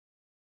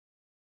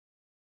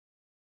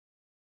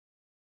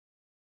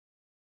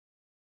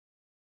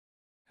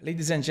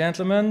Ladies and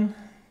gentlemen,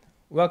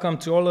 welcome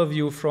to all of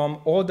you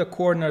from all the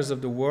corners of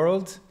the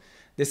world.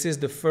 This is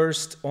the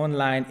first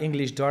online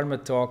English Dharma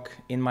talk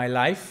in my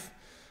life,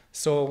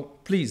 so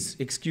please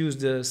excuse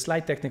the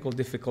slight technical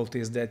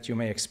difficulties that you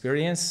may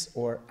experience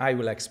or I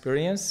will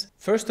experience.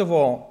 First of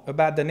all,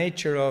 about the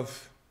nature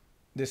of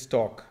this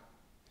talk.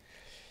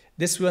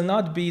 This will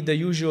not be the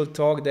usual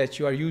talk that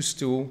you are used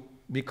to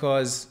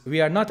because we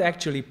are not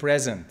actually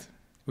present.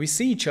 We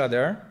see each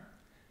other,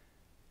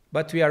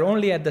 but we are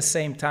only at the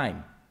same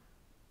time.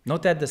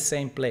 Not at the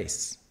same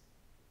place.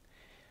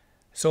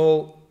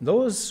 So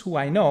those who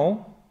I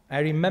know, I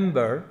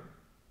remember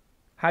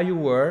how you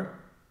were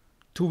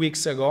 2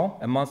 weeks ago,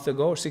 a month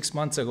ago, or 6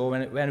 months ago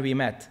when we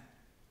met.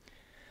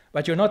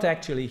 But you're not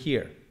actually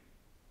here,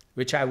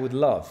 which I would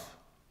love.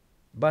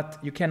 But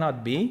you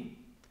cannot be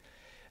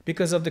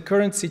because of the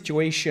current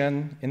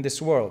situation in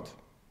this world.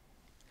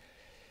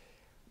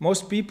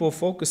 Most people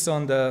focus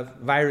on the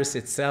virus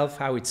itself,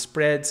 how it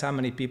spreads, how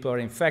many people are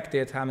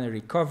infected, how many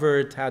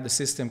recovered, how the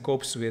system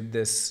copes with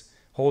this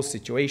whole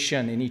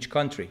situation in each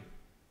country.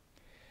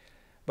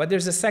 But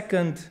there's a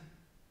second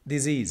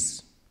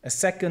disease, a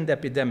second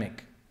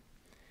epidemic.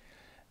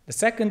 The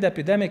second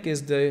epidemic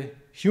is the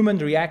human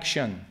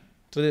reaction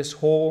to this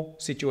whole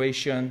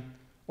situation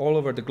all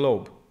over the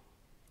globe.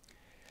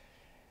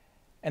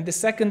 And the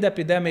second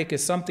epidemic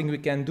is something we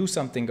can do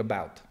something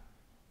about.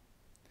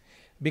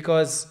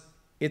 Because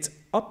it's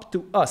up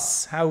to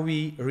us how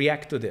we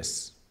react to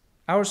this.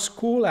 Our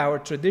school, our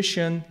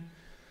tradition,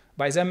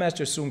 by Zen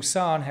Master Sung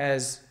San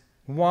has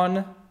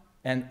one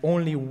and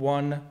only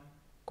one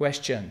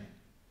question.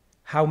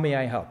 How may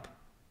I help?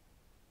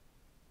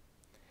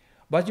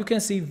 But you can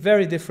see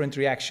very different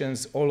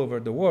reactions all over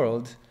the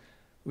world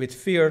with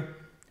fear,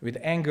 with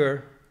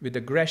anger, with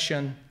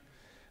aggression,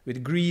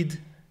 with greed,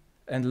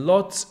 and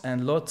lots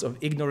of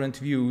ignorant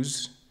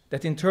views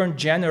that in turn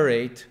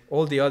generate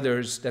all the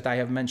others that I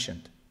have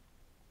mentioned.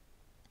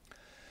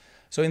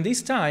 So in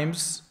these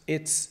times,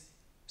 it's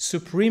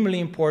supremely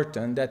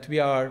important that we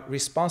are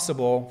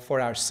responsible for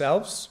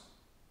ourselves,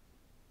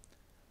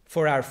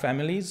 for our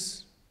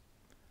families,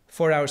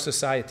 for our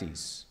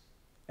societies.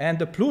 And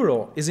the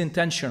plural is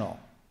intentional.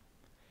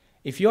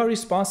 If you are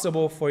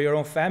responsible for your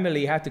own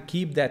family, how to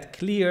keep that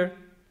clear,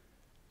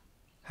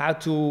 how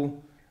to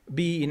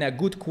be in a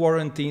good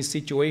quarantine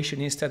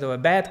situation instead of a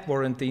bad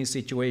quarantine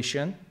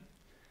situation,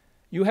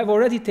 you have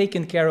already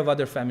taken care of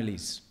other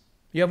families.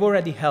 You have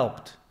already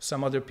helped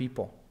some other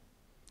people.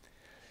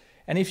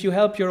 And if you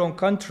help your own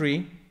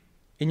country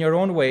in your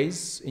own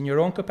ways, in your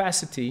own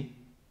capacity,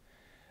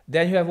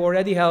 then you have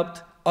already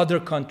helped other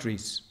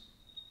countries.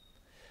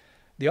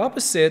 The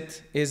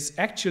opposite is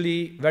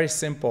actually very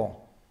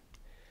simple.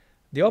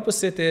 The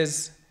opposite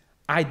is,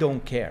 I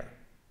don't care.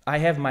 I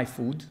have my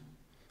food,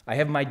 I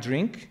have my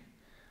drink,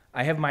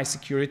 I have my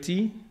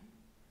security,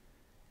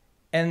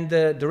 and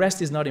the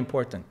rest is not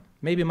important.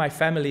 Maybe my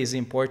family is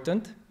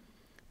important,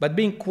 but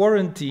being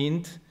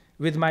quarantined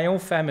with my own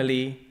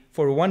family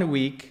for 1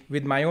 week,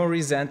 with my own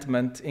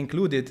resentment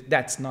included,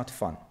 that's not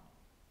fun.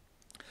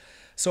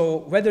 So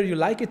whether you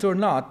like it or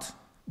not,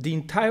 the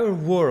entire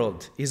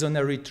world is on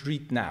a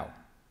retreat now.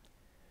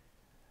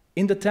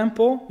 In the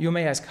temple, you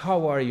may ask,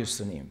 how are you,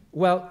 Sunim?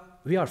 Well,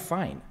 we are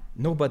fine.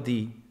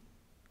 Nobody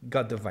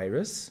got the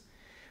virus.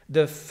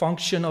 The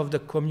function of the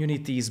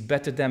community is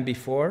better than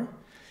before.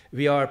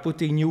 We are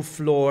putting new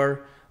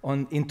floor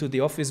into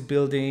the office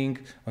building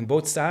on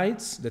both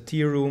sides, the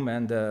tea room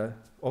and the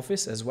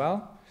office as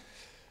well.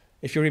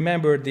 If you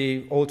remember,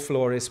 the old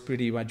floor is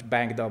pretty much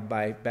banged up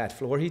by bad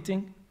floor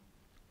heating.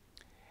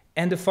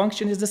 And the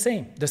function is the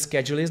same. The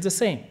schedule is the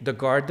same. The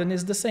garden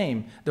is the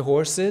same. The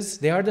horses,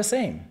 they are the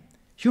same.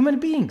 Human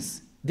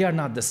beings, they are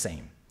not the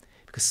same.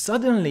 Because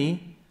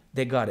suddenly,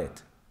 they got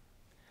it.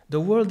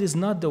 The world is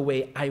not the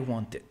way I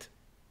want it.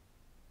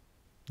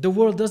 The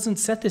world doesn't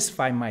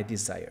satisfy my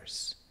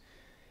desires.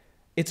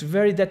 It's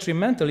very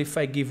detrimental if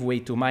I give way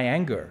to my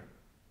anger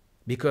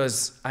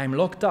because I'm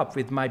locked up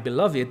with my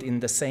beloved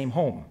in the same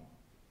home.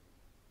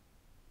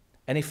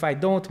 And if I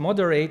don't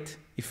moderate,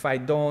 if I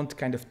don't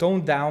kind of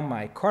tone down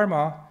my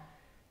karma,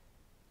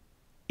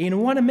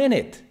 in 1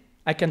 minute,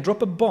 I can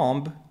drop a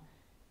bomb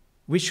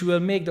which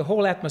will make the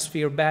whole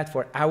atmosphere bad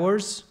for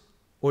hours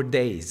or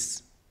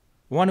days.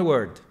 One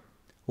word,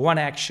 one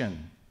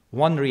action,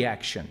 one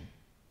reaction.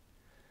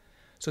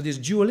 So this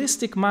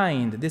dualistic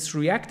mind, this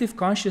reactive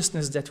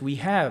consciousness that we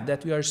have,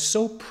 that we are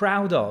so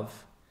proud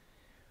of,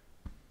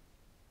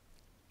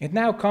 it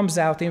now comes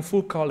out in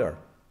full color.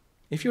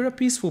 If you're a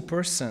peaceful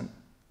person,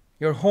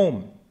 your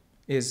home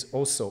is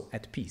also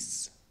at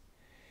peace.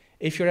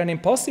 If you're an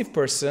impulsive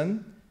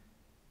person,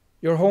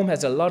 your home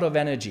has a lot of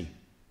energy,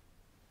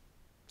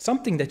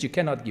 something that you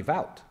cannot give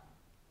out.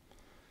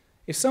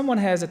 If someone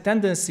has a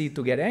tendency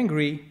to get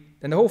angry,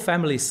 then the whole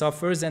family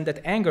suffers, and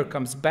that anger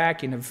comes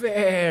back in a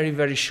very,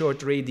 very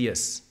short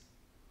radius.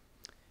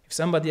 If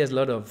somebody has a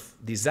lot of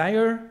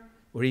desire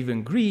or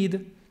even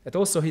greed, that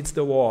also hits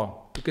the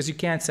wall because you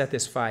can't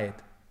satisfy it.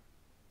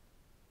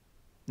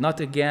 Not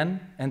again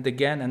and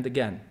again and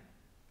again.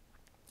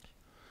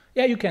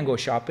 Yeah, you can go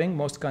shopping.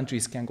 Most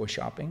countries can go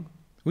shopping.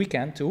 We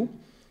can too.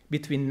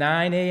 Between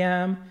 9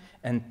 a.m.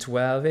 and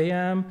 12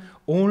 a.m.,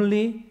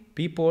 only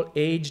people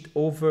aged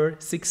over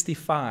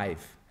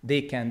 65,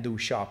 they can do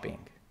shopping.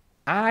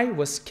 I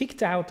was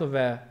kicked out of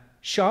a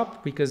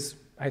shop because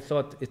I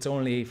thought it's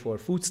only for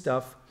food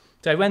stuff.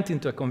 So I went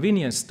into a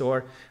convenience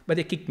store, but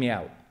they kicked me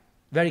out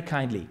very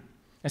kindly.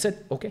 I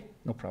said, okay,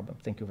 no problem,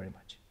 thank you very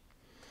much.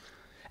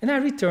 And I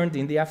returned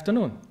in the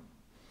afternoon.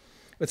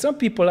 But some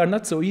people are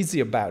not so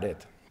easy about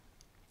it.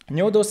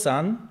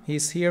 Nyodo-san,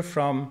 he's here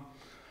from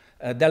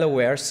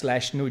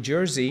Delaware/New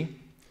Jersey,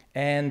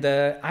 and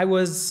I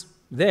was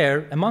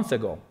there a month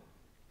ago.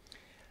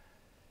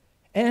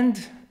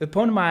 And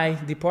upon my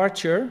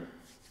departure,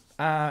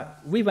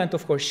 we went,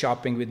 of course,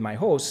 shopping with my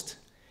host,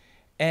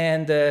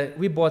 and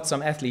we bought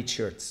some athlete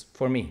shirts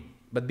for me.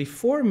 But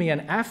before me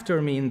and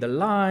after me in the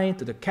line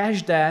to the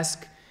cash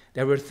desk,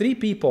 there were 3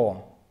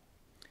 people.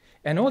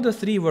 And all the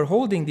 3 were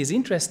holding these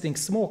interesting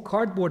small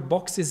cardboard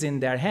boxes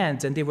in their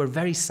hands, and they were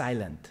very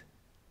silent.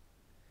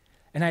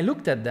 And I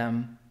looked at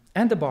them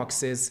and the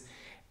boxes,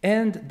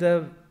 and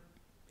the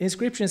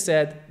inscription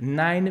said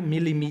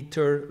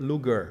 9mm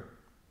Luger.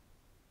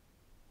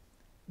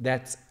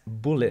 That's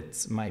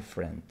bullets, my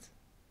friend.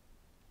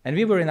 And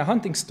we were in a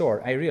hunting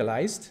store, I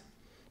realized,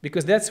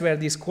 because that's where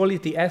these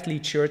quality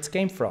athlete shirts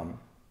came from.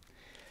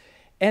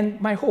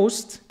 And my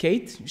host,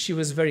 Kate, she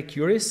was very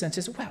curious and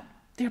says, well,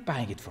 they're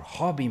buying it for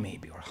hobby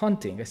maybe, or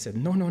hunting. I said,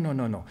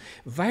 no.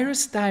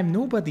 Virus time,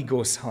 nobody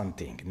goes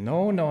hunting.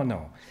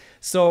 No.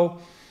 So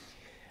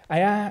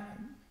I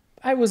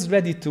was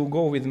ready to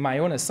go with my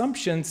own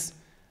assumptions,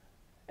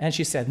 and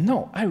she said,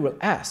 no, I will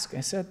ask.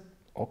 I said,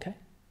 okay.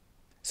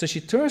 So she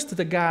turns to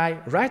the guy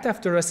right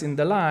after us in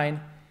the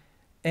line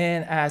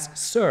and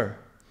asks, sir,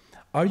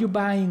 are you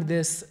buying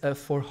this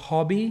for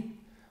hobby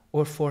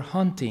or for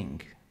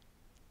hunting?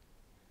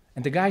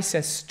 And the guy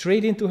says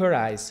straight into her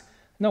eyes,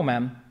 no,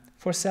 ma'am,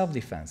 for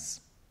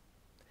self-defense.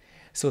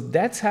 So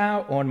that's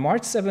how on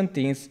March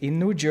 17th in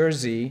New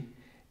Jersey,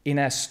 in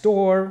a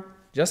store,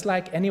 just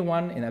like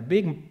anyone in a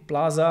big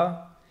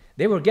plaza,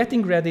 they were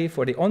getting ready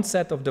for the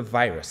onset of the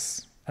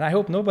virus. And I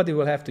hope nobody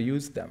will have to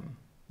use them,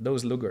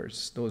 those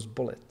Lugers, those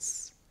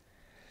bullets.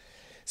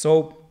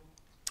 So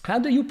how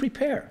do you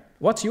prepare?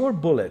 What's your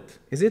bullet?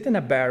 Is it in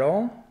a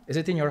barrel? Is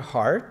it in your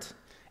heart?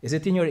 Is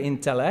it in your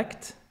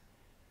intellect?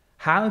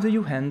 How do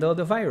you handle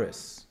the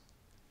virus?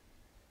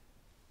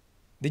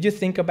 Did you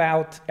think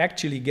about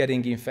actually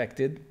getting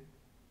infected?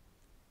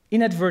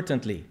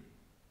 Inadvertently.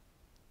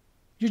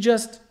 You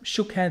just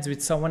shook hands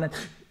with someone and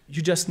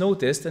you just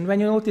noticed, and when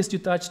you noticed, you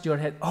touched your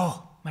head.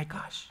 Oh my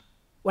gosh,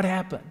 what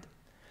happened?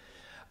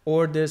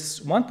 Or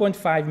this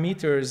 1.5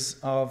 meters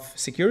of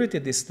security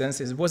distance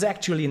was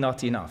actually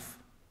not enough.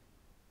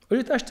 Or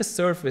you touched a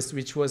surface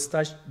which was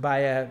touched by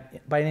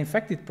an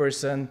infected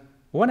person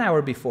 1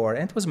 hour before,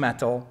 and it was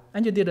metal,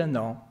 and you didn't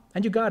know,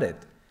 and you got it.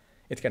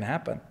 It can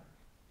happen.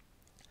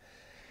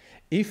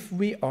 If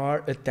we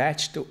are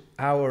attached to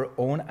our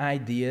own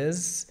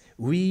ideas,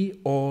 we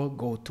all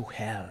go to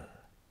hell.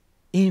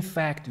 In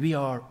fact, we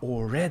are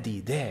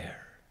already there.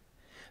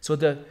 So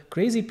the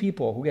crazy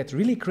people who get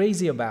really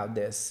crazy about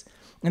this,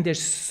 and they're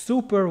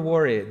super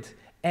worried,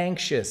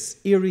 anxious,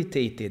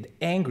 irritated,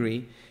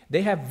 angry,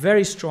 they have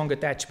very strong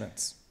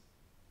attachments.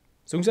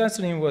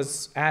 Sunim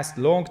was asked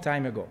a long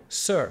time ago,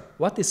 sir,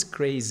 what is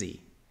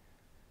crazy?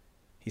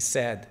 He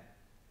said,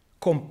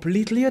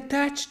 completely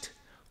attached,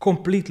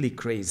 completely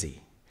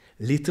crazy.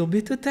 Little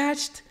bit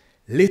attached,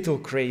 little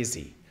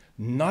crazy.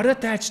 Not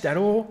attached at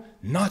all,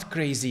 not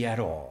crazy at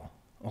all.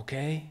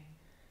 Okay?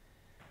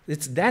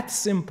 It's that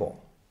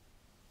simple.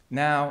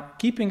 Now,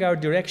 keeping our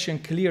direction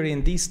clear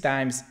in these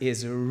times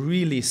is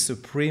really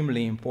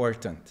supremely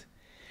important.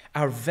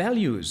 Our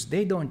values,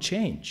 they don't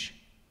change.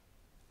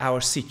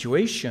 Our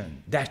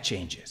situation, that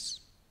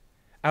changes.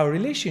 Our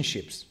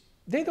relationships,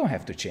 they don't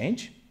have to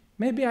change.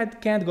 Maybe I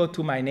can't go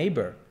to my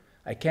neighbor.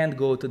 I can't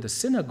go to the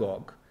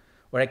synagogue,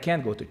 or I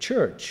can't go to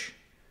church.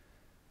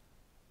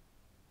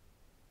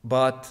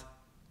 But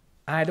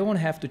I don't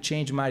have to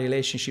change my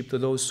relationship to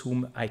those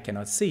whom I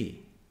cannot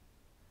see.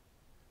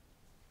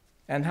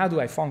 And how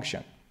do I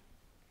function?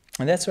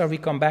 And that's where we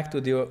come back to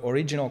the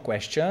original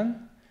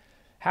question,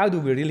 how do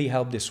we really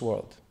help this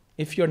world?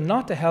 If you're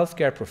not a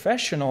healthcare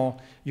professional,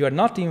 you're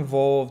not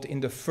involved in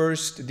the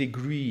first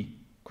degree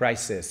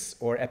crisis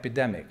or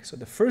epidemic. So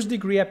the first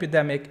degree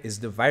epidemic is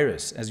the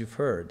virus, as you've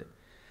heard.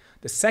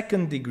 The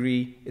second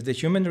degree is the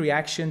human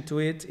reaction to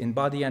it in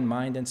body and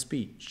mind and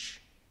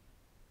speech.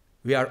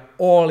 We are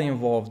all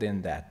involved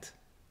in that.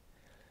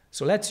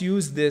 So let's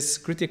use this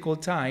critical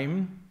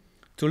time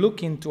to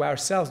look into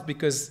ourselves,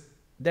 because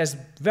there's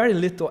very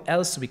little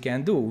else we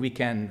can do. We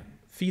can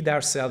feed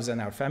ourselves and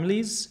our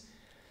families.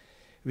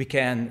 We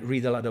can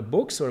read a lot of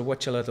books or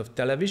watch a lot of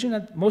television,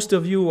 and most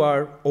of you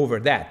are over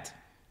that.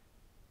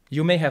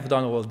 You may have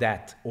done all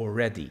that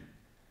already.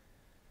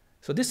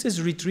 So this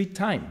is retreat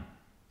time.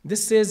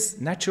 This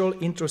is natural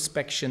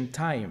introspection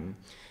time.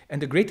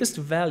 And the greatest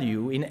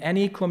value in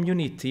any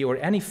community or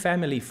any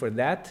family for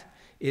that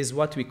is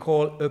what we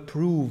call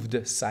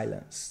approved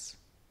silence.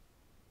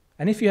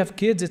 And if you have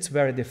kids, it's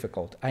very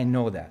difficult. I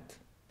know that.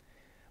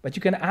 But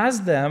you can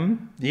ask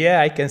them,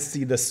 yeah, I can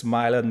see the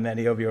smile on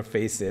many of your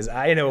faces.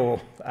 I know.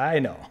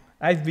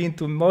 I've been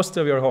to most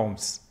of your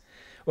homes.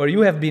 Or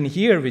you have been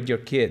here with your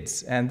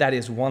kids, and that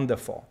is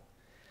wonderful.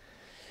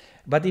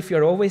 But if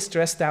you're always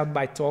stressed out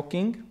by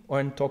talking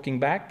or talking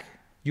back,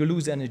 you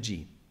lose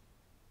energy.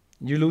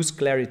 You lose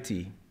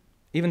clarity.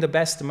 Even the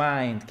best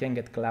mind can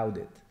get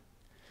clouded.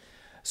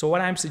 So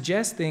what I'm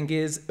suggesting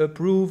is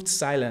approved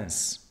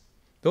silence.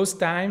 Those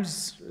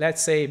times,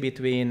 let's say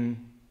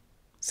between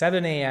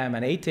 7 a.m.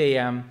 and 8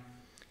 a.m.,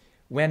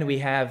 when we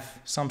have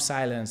some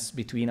silence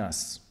between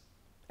us.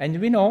 And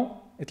we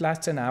know it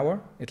lasts an hour,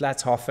 it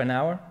lasts half an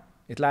hour,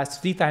 it lasts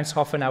 3 times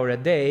half an hour a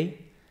day.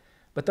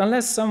 But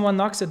unless someone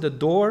knocks at the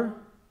door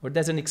or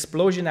there's an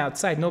explosion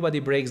outside, nobody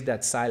breaks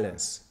that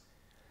silence.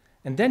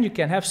 And then you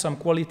can have some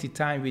quality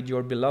time with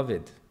your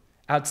beloved,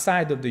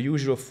 outside of the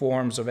usual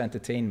forms of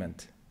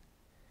entertainment.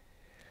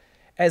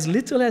 As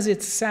little as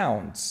it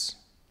sounds,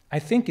 I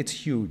think it's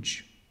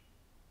huge.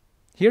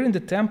 Here in the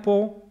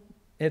temple,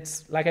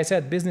 it's, like I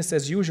said, business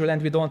as usual,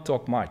 and we don't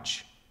talk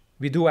much.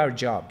 We do our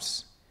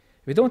jobs.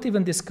 We don't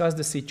even discuss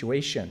the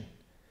situation.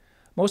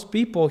 Most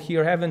people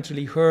here haven't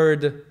really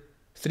heard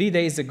 3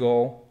 days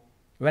ago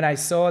when I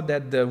saw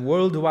that the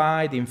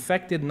worldwide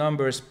infected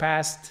numbers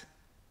passed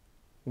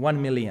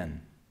 1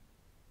 million.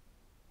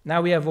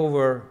 Now we have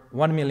over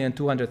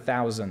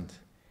 1,200,000.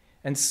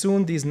 And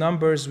soon these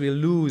numbers will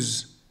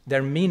lose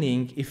their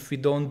meaning if we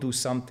don't do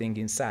something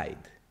inside.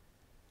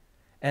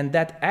 And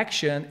that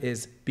action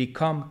is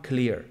become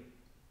clear.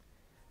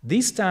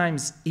 These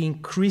times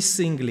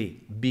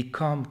increasingly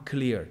become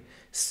clear.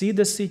 See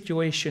the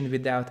situation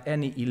without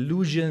any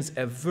illusions,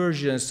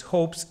 aversions,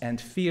 hopes, and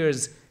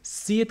fears.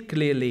 See it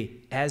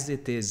clearly as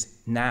it is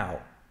now.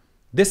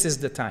 This is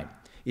the time.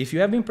 If you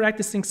have been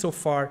practicing so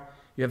far,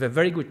 you have a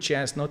very good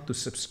chance not to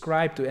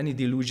subscribe to any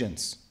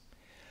delusions.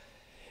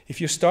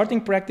 If you're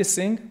starting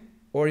practicing,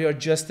 or you're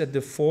just at the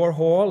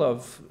forehall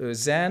of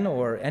Zen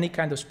or any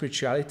kind of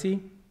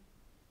spirituality,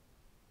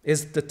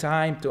 it's the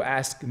time to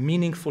ask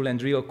meaningful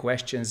and real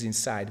questions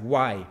inside.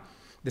 Why?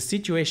 The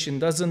situation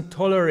doesn't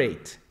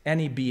tolerate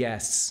any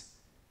BS.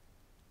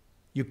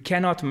 You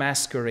cannot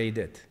masquerade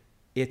it.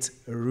 It's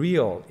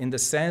real in the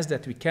sense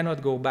that we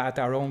cannot go about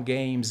our own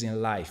games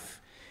in life.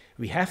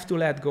 We have to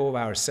let go of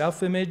our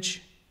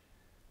self-image,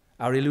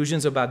 our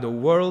illusions about the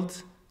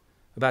world,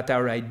 about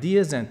our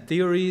ideas and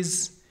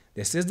theories.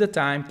 This is the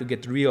time to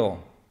get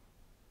real.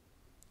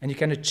 And you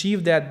can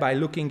achieve that by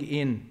looking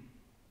in,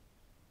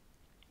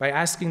 by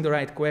asking the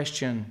right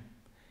question,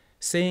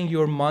 saying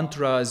your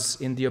mantras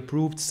in the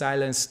approved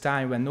silence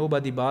time when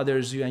nobody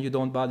bothers you and you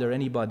don't bother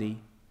anybody.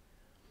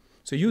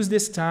 So use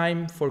this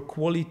time for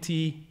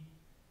quality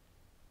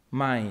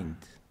mind.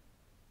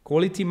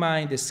 Quality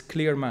mind is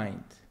clear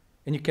mind.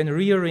 And you can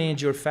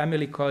rearrange your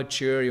family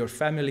culture, your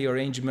family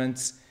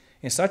arrangements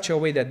in such a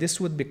way that this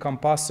would become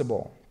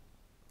possible.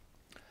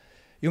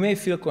 You may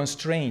feel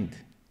constrained.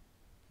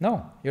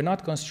 No, you're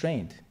not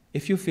constrained.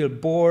 If you feel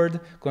bored,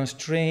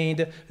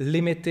 constrained,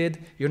 limited,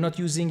 you're not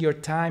using your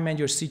time and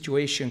your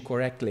situation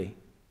correctly.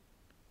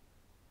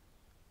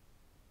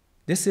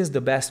 This is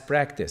the best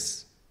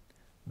practice.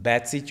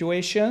 Bad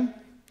situation,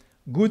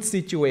 good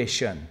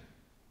situation.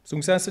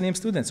 Seung Sahn Sunim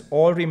students,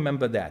 all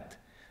remember that.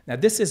 Now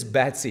this is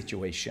bad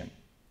situation.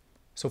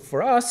 So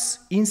for us,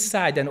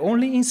 inside and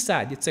only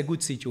inside, it's a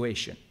good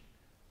situation,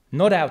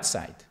 not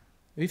outside.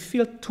 We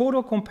feel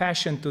total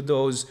compassion to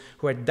those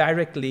who are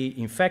directly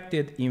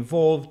infected,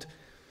 involved,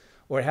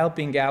 or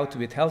helping out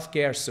with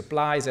healthcare,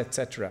 supplies,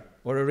 etc.,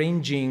 or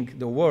arranging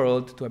the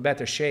world to a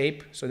better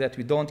shape so that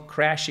we don't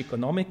crash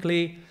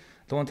economically,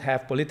 don't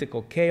have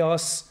political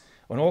chaos,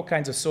 and all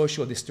kinds of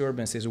social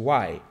disturbances.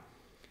 Why?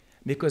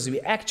 Because we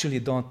actually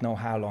don't know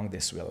how long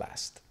this will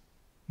last.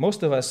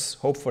 Most of us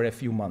hope for a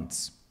few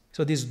months.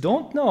 So this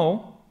don't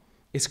know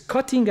is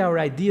cutting our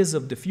ideas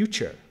of the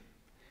future.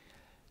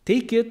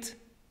 Take it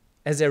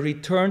as a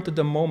return to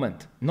the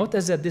moment, not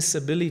as a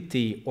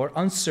disability or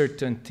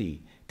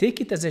uncertainty. Take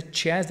it as a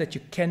chance that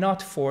you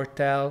cannot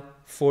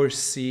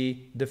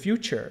foresee the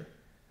future.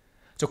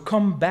 So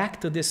come back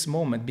to this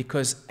moment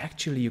because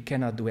actually you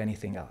cannot do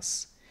anything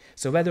else.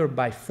 So whether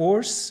by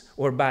force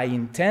or by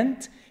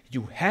intent,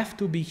 you have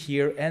to be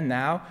here and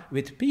now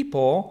with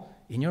people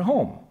in your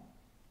home.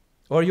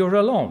 Or you're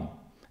alone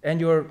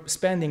and you're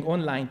spending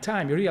online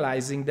time. You're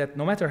realizing that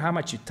no matter how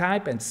much you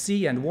type and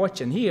see and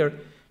watch and hear,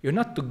 you're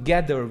not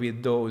together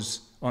with those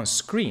on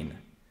screen.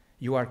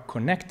 You are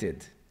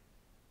connected,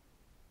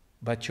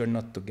 but you're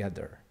not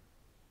together.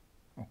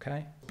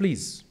 Okay?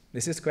 Please,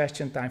 this is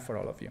question time for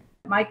all of you.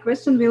 My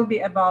question will be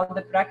about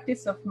the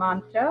practice of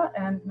mantra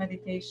and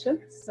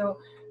meditation. So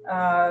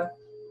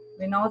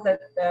we know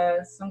that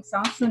Seung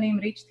Sahn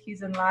Sunim reached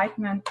his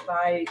enlightenment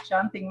by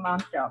chanting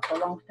mantra for a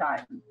long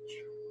time.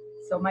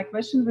 So my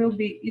question will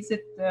be, is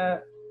it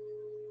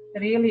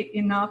really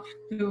enough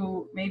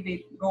to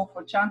maybe go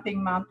for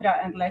chanting mantra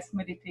and less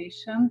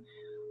meditation,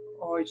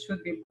 or it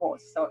should be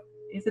both? So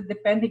is it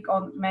depending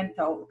on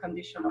mental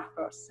condition of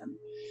person?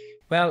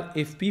 Well,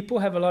 if people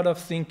have a lot of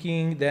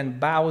thinking, then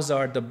bows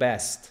are the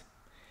best.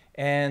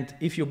 And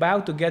if you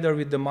bow together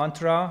with the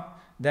mantra,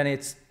 then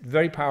it's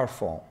very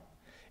powerful.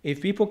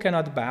 If people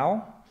cannot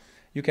bow,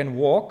 you can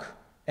walk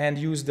and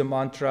use the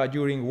mantra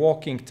during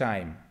walking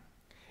time.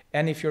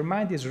 And if your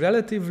mind is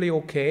relatively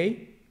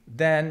okay,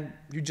 then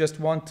you just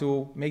want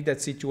to make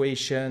that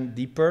situation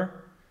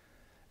deeper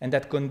and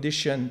that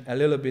condition a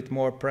little bit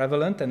more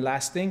prevalent and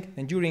lasting.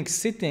 And during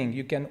sitting,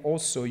 you can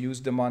also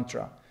use the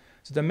mantra.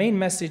 So the main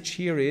message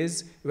here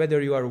is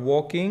whether you are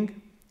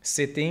walking,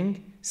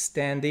 sitting,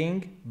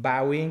 standing,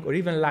 bowing, or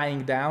even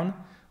lying down,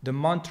 the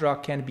mantra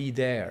can be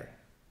there.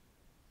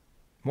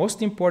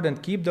 Most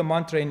important, keep the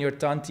mantra in your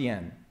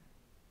Tantien.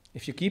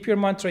 If you keep your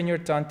mantra in your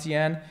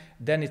Tantien,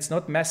 then it's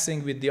not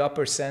messing with the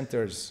upper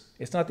centers.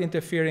 It's not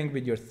interfering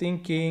with your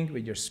thinking,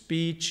 with your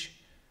speech,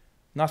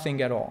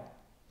 nothing at all.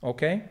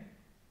 Okay?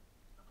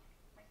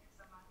 Thank you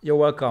so much. You're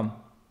welcome.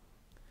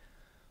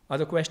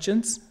 Other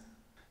questions?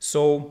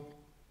 So,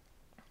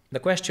 the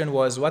question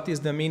was, what is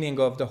the meaning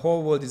of the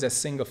whole world is a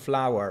single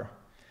flower?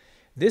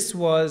 This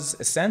was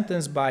a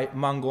sentence by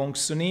Manggong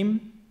Sunim,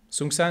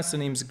 Sungsan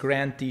Sunim's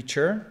grand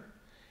teacher.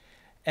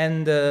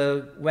 And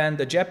when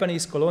the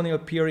Japanese colonial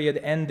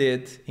period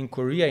ended in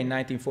Korea in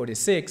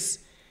 1946,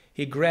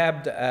 he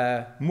grabbed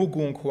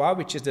Mugunghwa,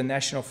 which is the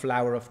national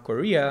flower of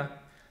Korea,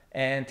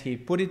 and he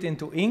put it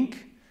into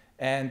ink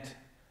and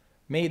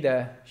made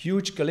a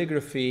huge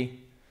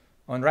calligraphy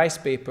on rice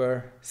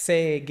paper,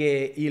 Se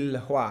Ge Il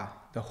Hwa.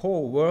 The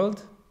whole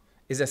world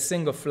is a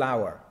single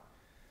flower.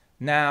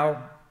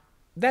 Now,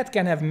 that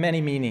can have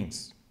many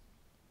meanings.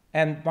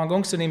 And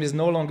Manggong Sunim is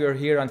no longer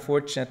here,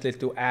 unfortunately,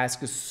 to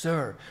ask,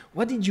 sir,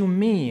 what did you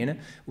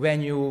mean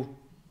when you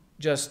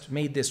just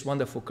made this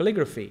wonderful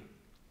calligraphy?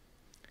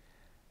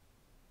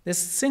 This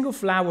single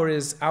flower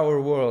is our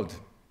world.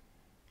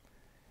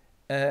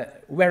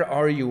 Where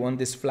are you on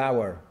this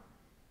flower?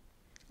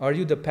 Are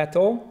you the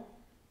petal?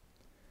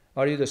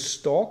 Are you the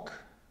stalk?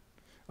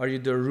 Are you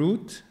the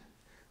root?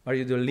 Are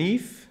you the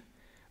leaf?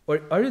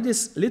 Or are you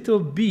this little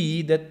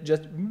bee that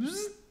just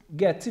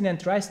gets in and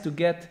tries to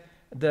get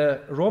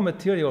the raw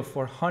material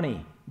for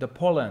honey, the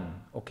pollen,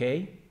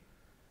 okay?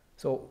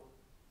 So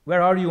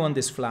where are you on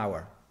this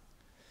flower?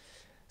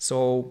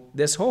 So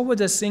this whole with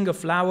a single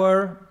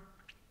flower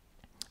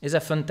is a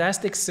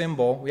fantastic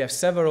symbol. We have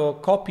several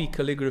copy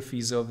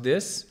calligraphies of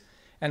this,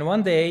 and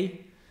one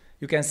day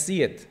you can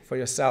see it for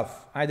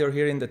yourself, either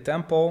here in the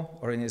temple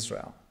or in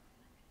Israel.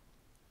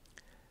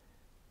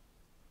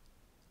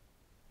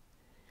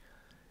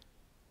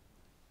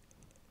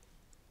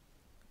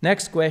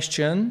 Next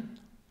question,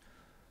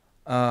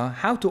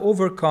 how to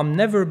overcome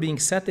never being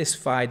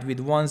satisfied with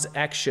one's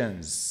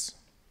actions?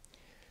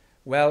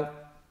 Well,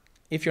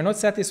 if you're not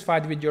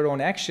satisfied with your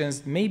own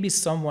actions, maybe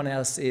someone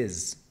else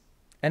is.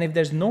 And if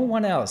there's no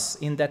one else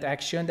in that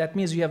action, that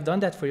means you have done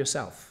that for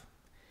yourself.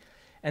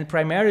 And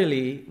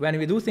primarily, when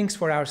we do things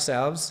for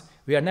ourselves,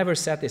 we are never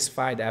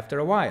satisfied after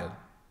a while.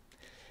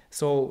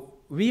 So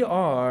we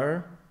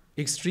are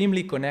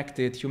extremely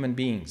connected human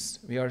beings.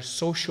 We are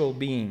social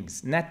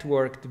beings,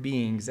 networked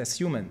beings as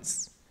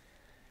humans.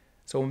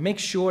 So make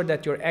sure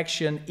that your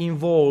action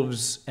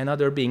involves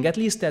another being, at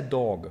least that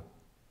dog.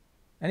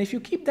 And if you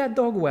keep that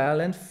dog well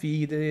and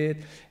feed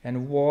it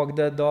and walk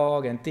the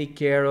dog and take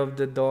care of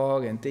the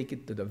dog and take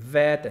it to the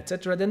vet,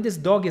 etc., then this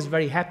dog is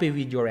very happy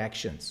with your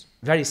actions,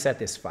 very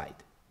satisfied.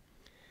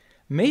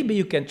 Maybe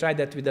you can try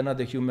that with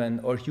another human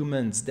or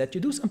humans, that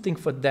you do something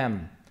for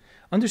them,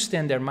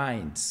 understand their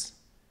minds,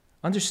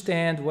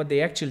 understand what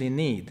they actually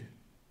need,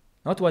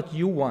 not what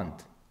you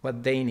want,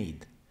 what they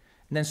need.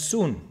 And then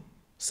soon,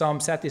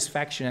 some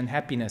satisfaction and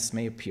happiness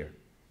may appear.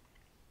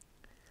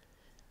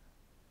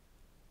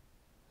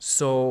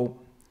 So,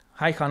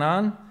 hi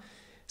Hanan,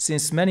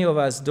 since many of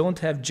us don't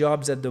have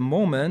jobs at the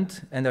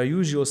moment and our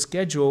usual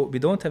schedule, we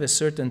don't have a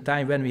certain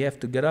time when we have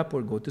to get up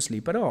or go to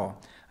sleep at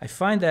all. I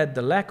find that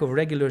the lack of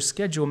regular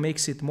schedule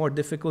makes it more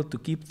difficult to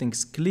keep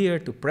things clear,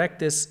 to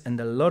practice, and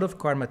a lot of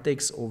karma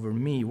takes over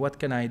me. What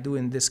can I do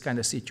in this kind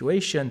of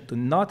situation to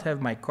not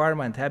have my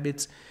karma and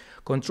habits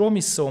control me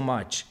so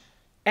much?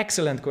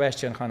 Excellent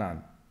question,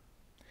 Hanan.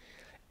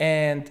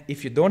 And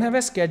if you don't have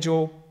a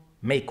schedule,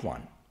 make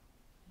one.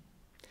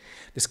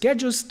 The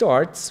schedule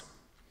starts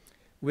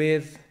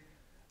with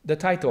the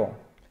title,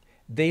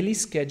 Daily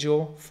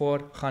Schedule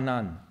for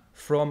Hanan,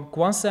 from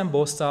Kwanzaa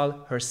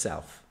Bosal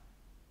herself.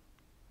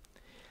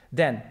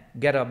 Then,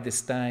 get up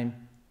this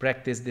time,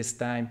 practice this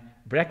time,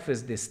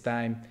 breakfast this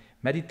time,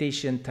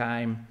 meditation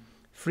time,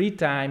 free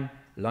time,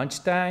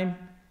 lunch time,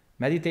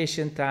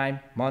 meditation time,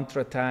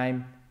 mantra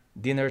time,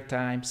 dinner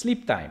time,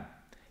 sleep time.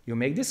 You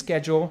make this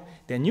schedule,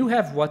 then you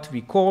have what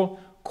we call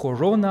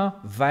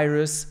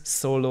coronavirus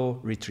solo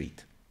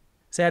retreat.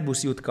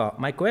 Servus Jutka,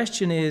 my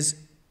question is,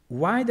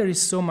 why there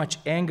is so much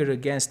anger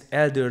against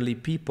elderly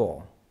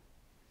people?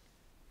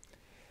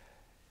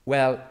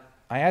 Well,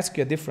 I ask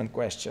you a different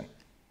question.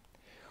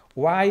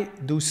 why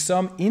do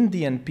some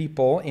Indian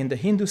people in the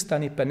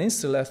Hindustani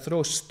peninsula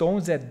throw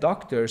stones at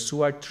doctors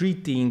who are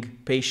treating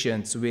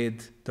patients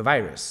with the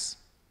virus?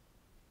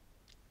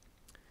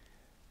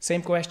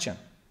 Same question,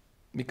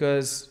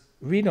 because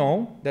we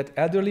know that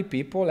elderly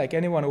people, like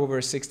anyone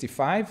over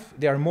 65,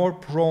 they are more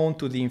prone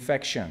to the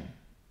infection.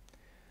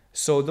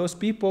 So those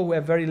people who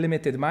have very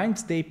limited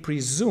minds, they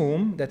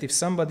presume that if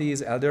somebody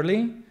is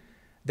elderly,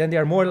 then they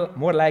are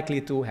more likely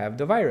to have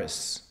the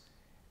virus.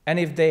 And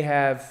if they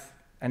have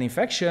an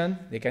infection,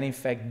 they can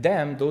infect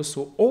them, those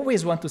who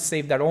always want to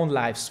save their own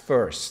lives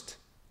first.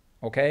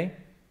 Okay?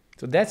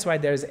 So that's why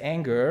there's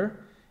anger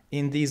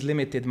in these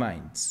limited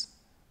minds.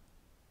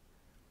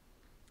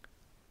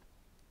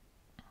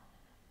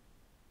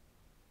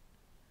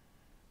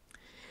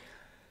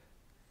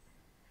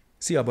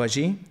 Szia,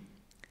 Baji.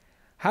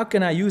 How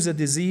can I use a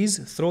disease,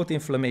 throat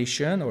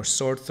inflammation or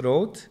sore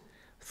throat,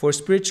 for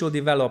spiritual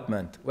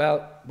development?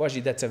 Well,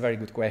 Baji, that's a very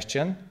good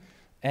question.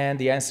 And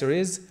the answer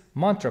is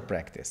mantra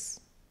practice.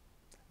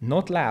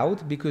 Not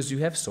loud because you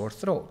have sore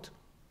throat,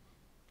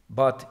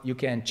 but you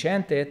can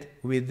chant it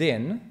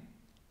within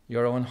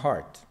your own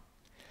heart.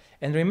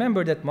 And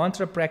remember that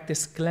mantra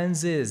practice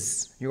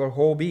cleanses your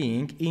whole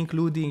being,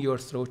 including your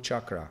throat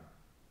chakra.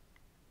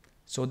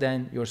 So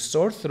then your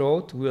sore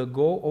throat will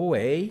go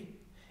away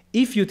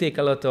if you take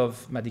a lot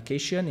of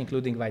medication,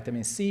 including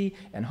vitamin C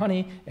and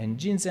honey and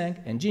ginseng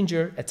and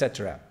ginger,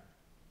 etc.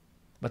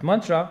 But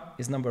mantra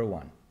is number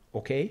one,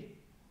 okay?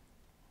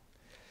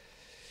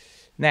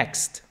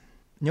 Next,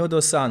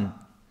 Nyodo-san,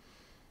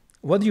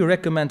 what do you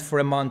recommend for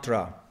a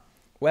mantra?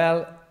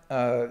 Well,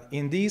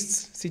 in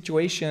these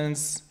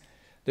situations,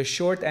 the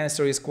short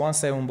answer is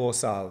Kwanseon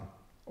Bosal,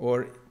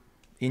 or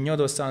in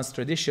Nyodo-san's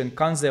tradition,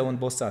 Kanzeon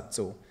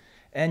Bosatsu.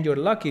 And you're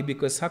lucky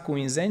because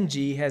Hakuin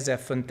Zenji has a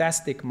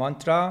fantastic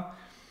mantra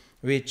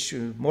which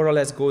more or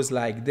less goes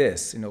like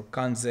this,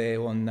 Kanze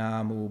on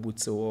Namu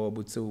Butsuo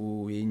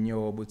Butsu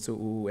Inyo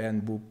Butsu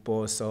and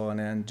Buppo Son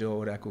and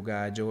Jo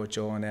Rakuga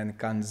Jochon and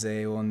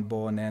Kanze on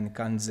Bon and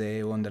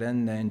Kanze on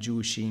Ren and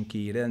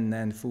Jushinki Ren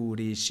and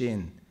Furi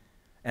Shin.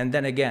 And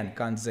then again,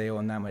 Kanze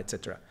on Namu,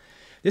 etc.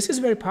 This is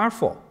very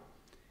powerful.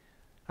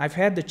 I've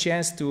had the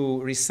chance to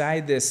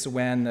recite this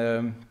when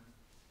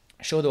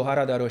Shodo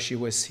Harada Roshi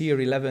was here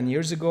 11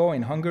 years ago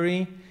in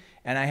Hungary,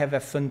 and I have a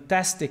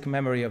fantastic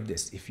memory of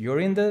this. If you're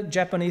in the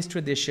Japanese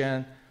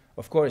tradition,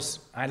 of course,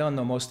 I don't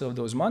know most of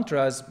those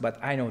mantras, but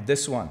I know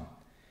this one.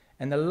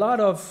 And a lot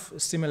of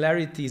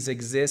similarities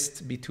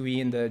exist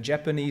between the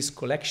Japanese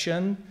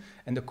collection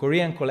and the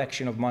Korean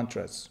collection of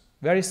mantras.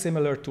 Very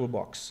similar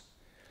toolbox.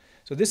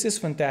 So this is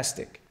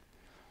fantastic,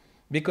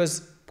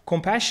 because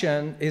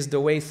compassion is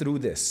the way through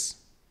this.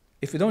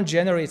 If we don't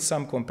generate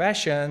some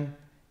compassion,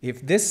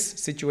 if this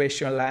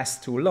situation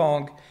lasts too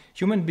long,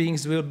 human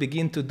beings will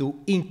begin to do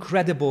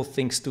incredible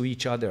things to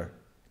each other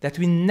that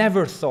we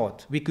never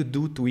thought we could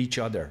do to each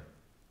other.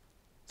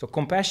 So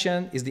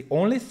compassion is the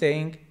only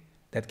thing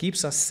that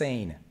keeps us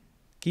sane,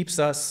 keeps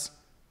us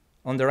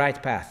on the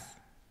right path.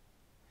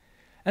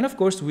 And of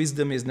course,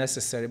 wisdom is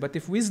necessary. But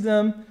if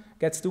wisdom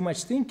gets too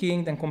much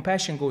thinking, then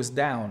compassion goes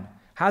down.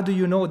 How do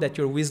you know that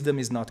your wisdom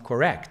is not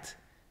correct?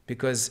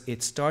 Because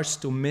it starts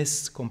to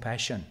miss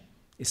compassion.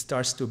 It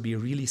starts to be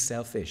really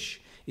selfish.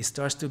 It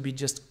starts to be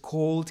just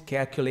cold,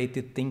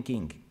 calculated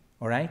thinking,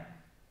 all right?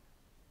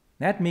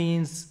 That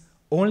means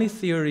only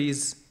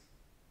theories,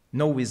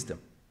 no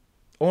wisdom.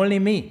 Only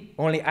me,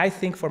 only I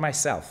think for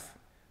myself.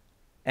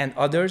 And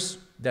others,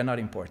 they're not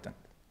important.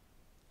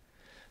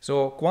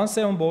 So,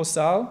 Kwanseon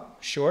Bosal,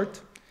 short,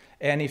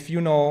 and if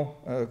you know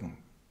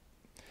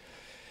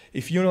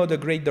the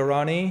great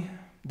Dharani,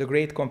 the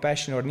great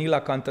compassion, or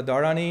Nilakanta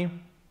Dharani,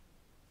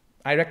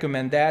 I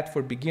recommend that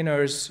for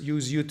beginners.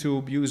 Use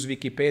YouTube, use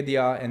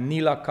Wikipedia, and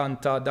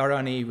Nilakanta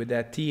Dharani with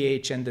that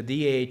TH and the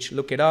DH.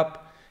 Look it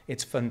up.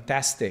 It's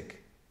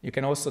fantastic. You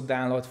can also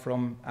download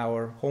from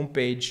our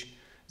homepage,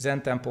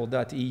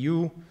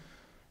 zentemple.eu,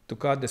 to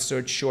cut the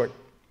search short.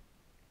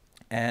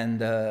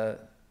 And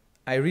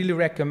I really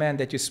recommend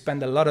that you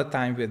spend a lot of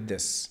time with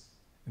this,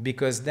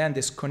 because then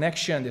this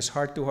connection, this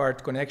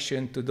heart-to-heart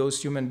connection to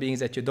those human beings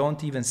that you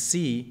don't even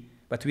see,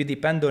 but we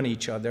depend on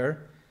each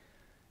other,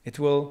 it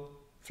will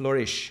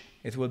flourish.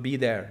 It will be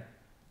there.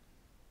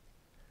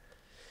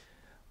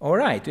 All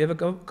right, we have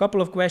a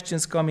couple of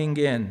questions coming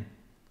in.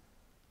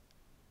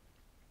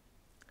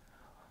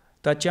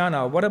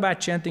 Tatiana, what about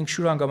chanting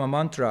Shurangama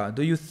mantra?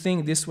 Do you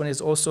think this one is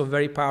also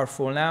very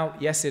powerful now?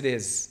 Yes, it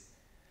is.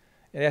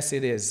 Yes,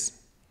 it is.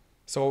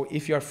 So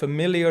if you're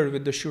familiar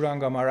with the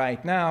Shurangama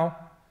right now,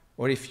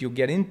 or if you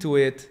get into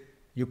it,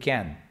 you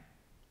can.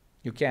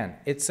 You can.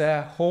 It's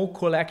a whole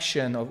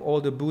collection of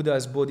all the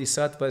Buddhas,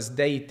 Bodhisattvas,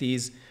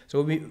 deities.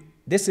 So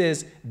this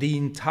is the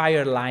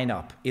entire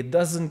lineup. It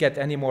doesn't get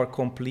any more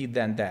complete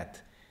than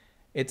that.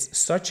 It's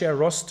such a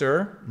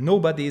roster,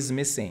 nobody is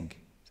missing.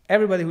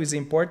 Everybody who is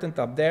important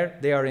up there,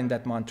 they are in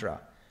that mantra.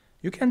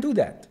 You can do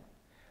that.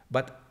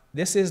 But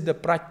this is the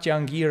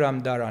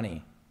Pratyangiram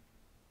Dharani.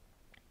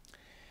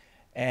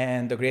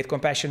 And the Great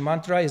Compassion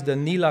Mantra is the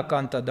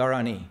Nilakanta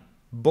Dharani.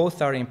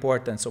 Both are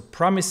important. So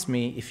promise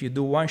me, if you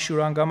do one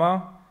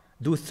Shurangama,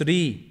 do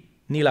 3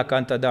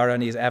 Nilakanta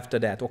Dharanis after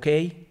that,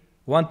 okay?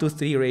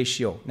 1-to-3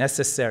 ratio,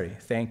 necessary.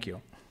 Thank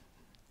you.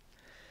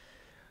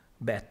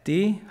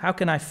 Betty, how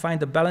can I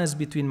find the balance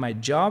between my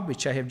job,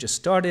 which I have just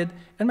started,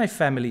 and my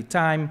family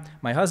time,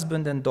 my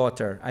husband and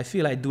daughter? I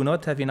feel I do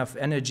not have enough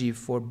energy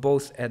for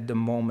both at the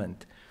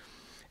moment.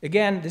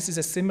 Again, this is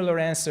a similar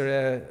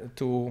answer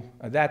to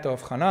that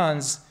of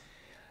Hanan's.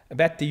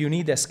 Betty, you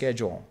need a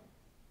schedule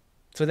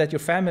so that your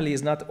family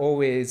is not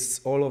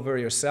always all over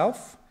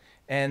yourself,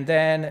 and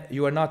then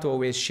you are not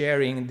always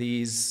sharing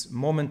these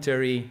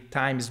momentary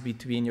times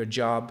between your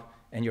job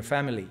and your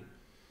family.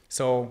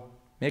 So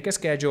make a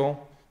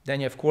schedule. Then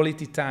you have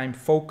quality time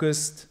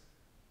focused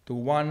to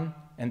one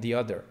and the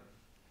other.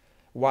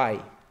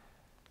 Why?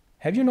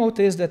 Have you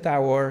noticed that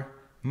our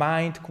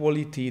mind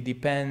quality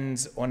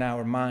depends on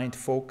our mind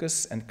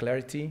focus and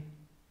clarity?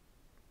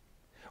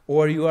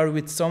 Or you are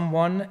with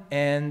someone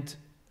and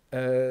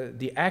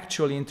the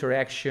actual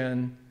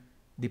interaction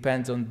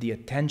depends on the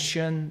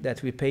attention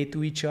that we pay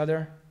to each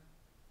other,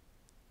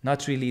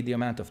 not really the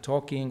amount of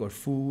talking or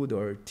food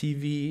or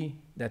TV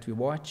that we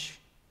watch.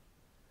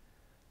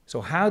 So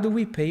how do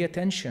we pay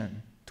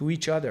attention to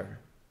each other?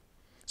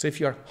 So if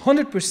you're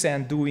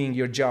 100% doing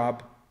your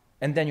job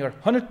and then you're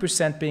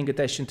 100% paying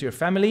attention to your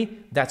family,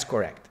 that's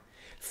correct.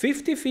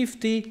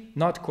 50-50,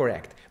 not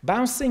correct.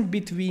 Bouncing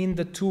between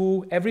the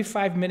two every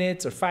 5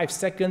 minutes or 5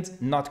 seconds,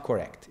 not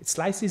correct. It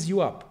slices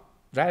you up,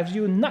 drives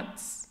you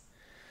nuts.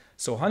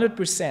 So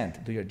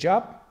 100% do your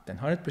job, then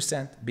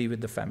 100% be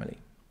with the family.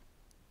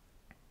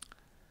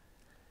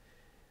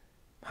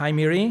 Hi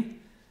Miri.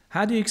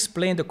 How do you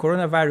explain the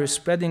coronavirus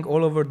spreading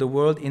all over the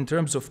world in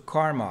terms of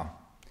karma?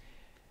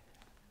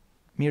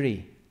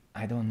 Miri,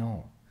 I don't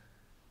know.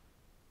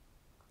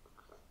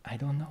 I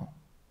don't know.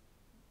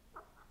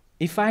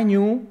 If I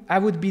knew, I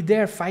would be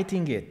there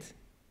fighting it.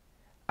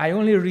 I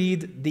only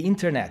read the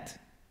internet.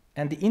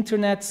 And the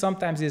internet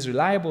sometimes is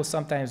reliable,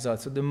 sometimes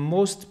not. So the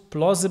most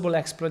plausible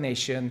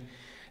explanation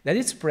that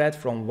it spread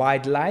from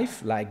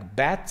wildlife, like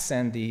bats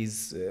and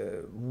these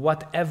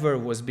whatever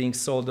was being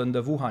sold on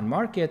the Wuhan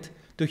market,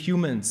 to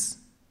humans,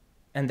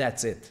 and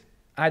that's it.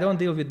 I don't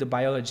deal with the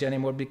biology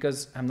anymore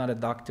because I'm not a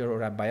doctor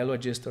or a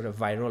biologist or a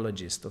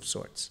virologist of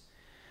sorts.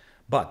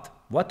 But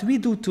what we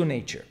do to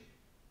nature,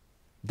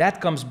 that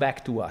comes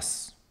back to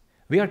us.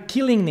 We are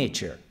killing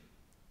nature.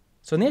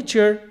 So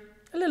nature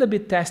a little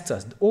bit tests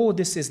us. Oh,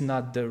 this is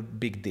not the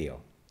big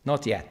deal.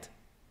 Not yet.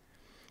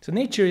 So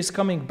nature is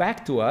coming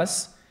back to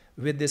us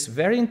with this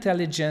very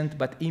intelligent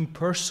but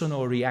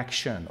impersonal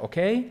reaction,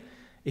 okay?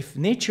 If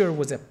nature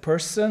was a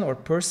person or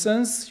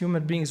persons,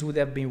 human beings would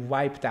have been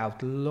wiped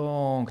out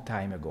long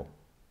time ago.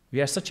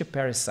 We are such a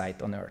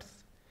parasite on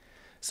Earth.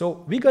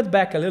 So we got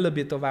back a little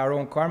bit of our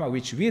own karma,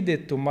 which we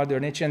did to Mother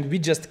Nature, and we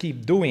just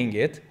keep doing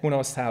it, who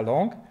knows how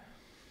long,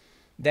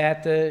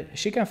 that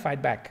she can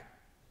fight back.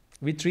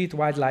 We treat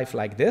wildlife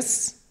like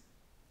this.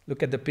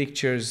 Look at the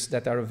pictures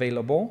that are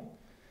available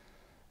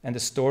and the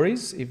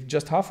stories. If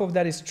just half of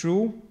that is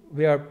true,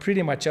 we are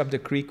pretty much up the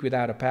creek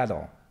without a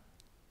paddle,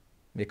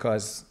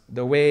 because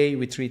the way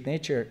we treat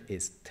nature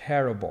is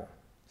terrible.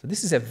 So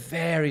this is a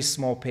very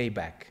small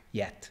payback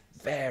yet,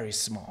 very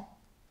small.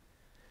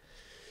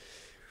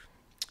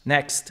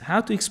 Next,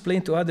 how to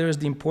explain to others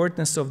the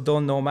importance of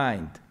don't know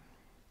mind.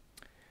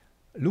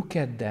 Look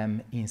at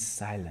them in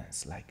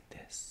silence like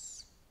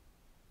this.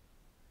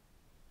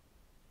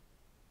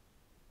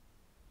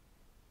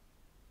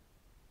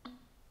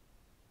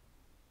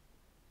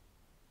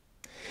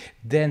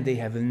 Then they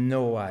have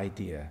no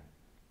idea.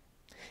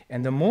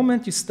 And the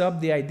moment you stop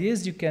the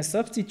ideas, you can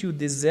substitute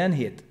this Zen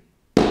hit.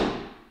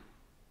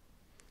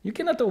 You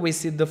cannot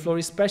always hit the floor,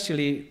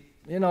 especially,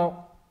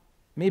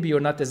 maybe you're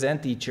not a Zen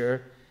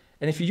teacher,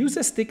 and if you use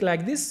a stick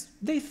like this,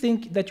 they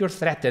think that you're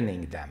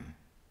threatening them.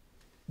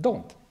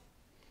 Don't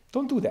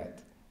do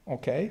that,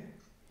 okay?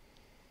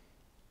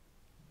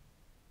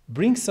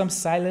 Bring some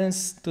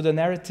silence to the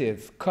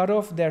narrative. Cut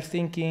off their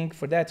thinking.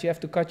 For that, you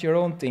have to cut your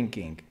own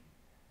thinking.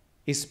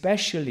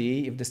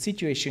 Especially if the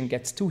situation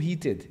gets too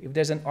heated, if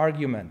there's an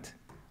argument.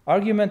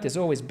 Argument is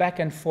always back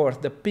and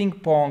forth, the ping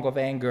pong of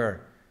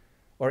anger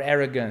or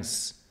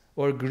arrogance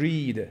or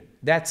greed.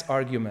 That's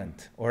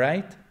argument, all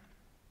right?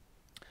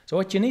 So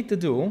what you need to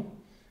do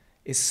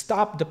is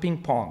stop the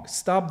ping pong,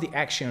 stop the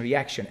action,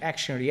 reaction,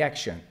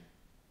 reaction.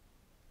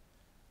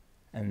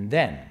 And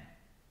then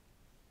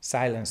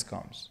silence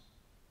comes.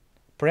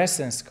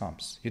 Presence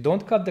comes. You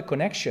don't cut the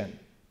connection.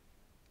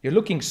 You're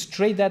looking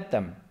straight at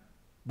them,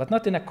 but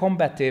not in a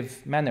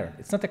combative manner.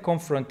 It's not a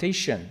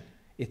confrontation.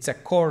 It's a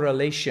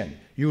correlation.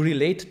 You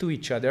relate to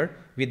each other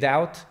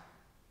without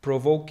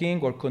provoking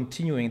or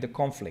continuing the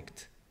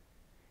conflict.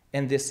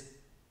 And this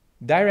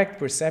direct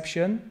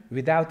perception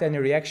without any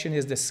reaction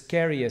is the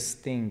scariest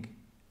thing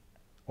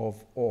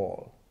of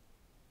all.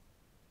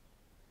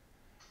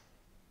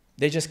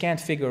 They just can't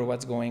figure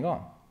what's going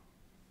on.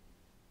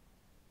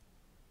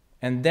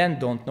 And then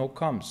don't know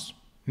comes.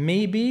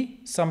 Maybe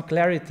some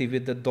clarity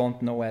with the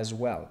don't know as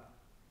well.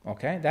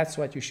 Okay? That's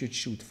what you should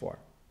shoot for.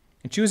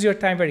 And choose your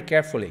time very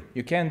carefully.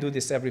 You can't do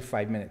this every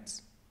 5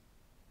 minutes.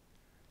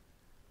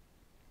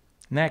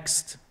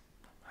 Next.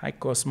 Hi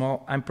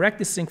Cosmo, I'm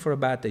practicing for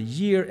about a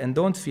year and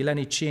don't feel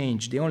any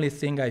change. The only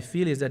thing I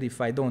feel is that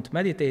if I don't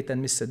meditate and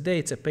miss a day,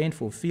 it's a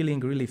painful feeling,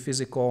 really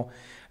physical,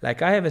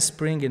 like I have a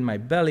spring in my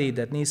belly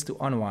that needs to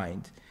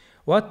unwind.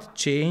 What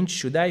change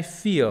should I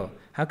feel?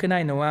 How can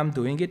I know I'm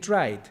doing it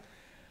right?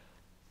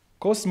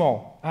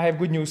 Cosmo, I have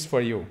good news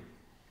for you.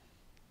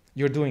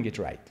 You're doing it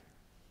right.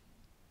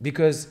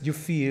 Because you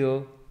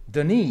feel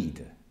the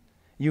need.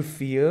 You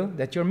feel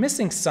that you're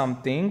missing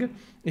something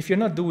if you're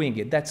not doing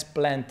it. That's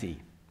plenty.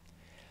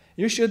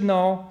 You should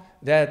know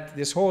that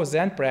this whole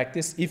Zen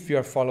practice, if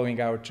you're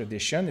following our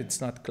tradition, it's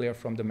not clear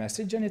from the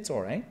message, and it's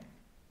all right.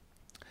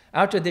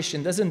 Our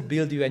tradition doesn't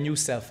build you a new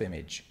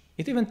self-image.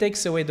 It even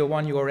takes away the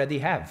one you already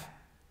have.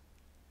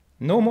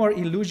 No more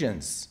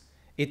illusions.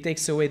 It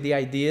takes away the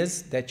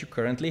ideas that you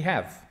currently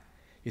have.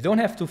 You don't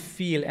have to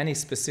feel any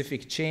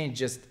specific change,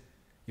 just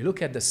you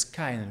look at the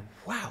sky and,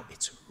 wow,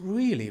 it's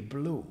really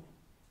blue.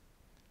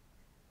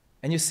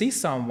 And you see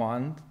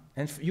someone,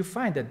 and you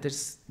find that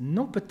there's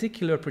no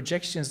particular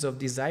projections of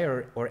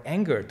desire or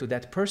anger to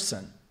that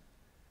person.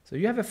 So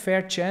you have a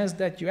fair chance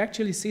that you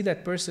actually see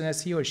that person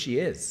as he or she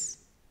is.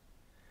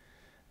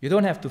 You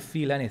don't have to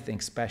feel anything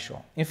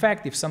special. In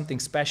fact, if something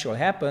special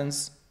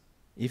happens,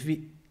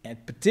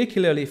 and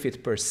particularly if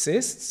it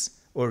persists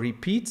or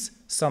repeats,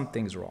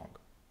 something's wrong.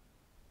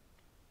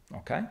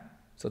 Okay?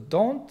 So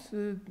don't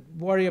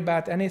worry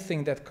about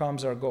anything that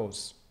comes or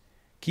goes.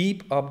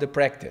 Keep up the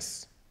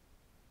practice.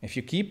 If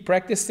you keep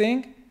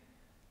practicing,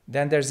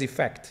 then there's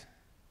effect.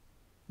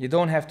 You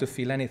don't have to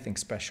feel anything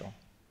special.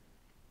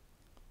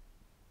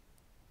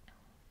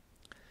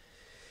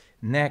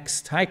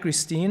 Next. Hi,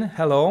 Christine.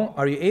 Hello.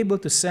 Are you able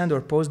to send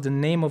or post the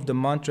name of the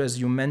mantras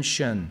you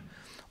mentioned?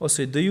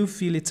 Also, do you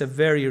feel it's a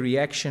very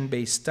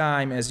reaction-based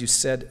time, as you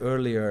said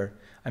earlier?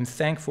 I'm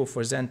thankful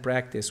for Zen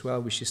practice.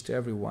 Well wishes to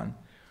everyone.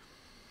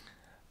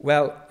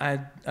 Well,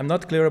 I'm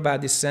not clear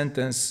about this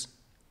sentence.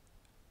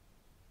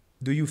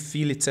 Do you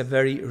feel it's a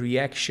very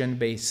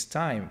reaction-based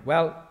time?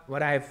 Well,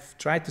 what I've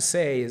tried to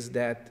say is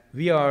that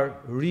we are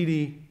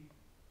really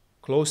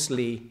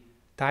closely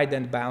tied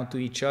and bound to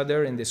each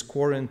other in this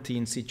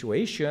quarantine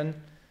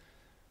situation.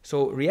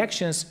 So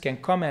reactions can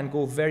come and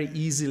go very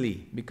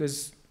easily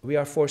because we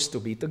are forced to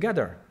be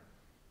together.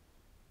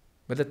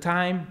 But the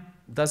time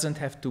doesn't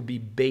have to be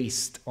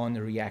based on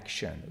a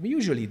reaction. We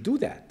usually do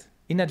that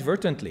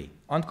inadvertently,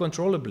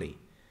 uncontrollably,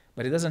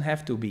 but it doesn't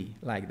have to be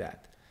like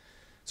that.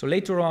 So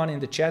later on in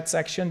the chat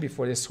section,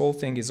 before this whole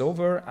thing is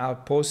over, I'll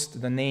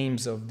post the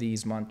names of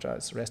these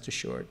mantras, rest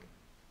assured.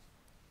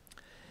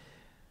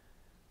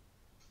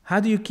 How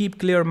do you keep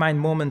clear mind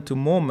moment to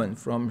moment,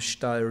 from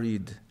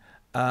Stalrid?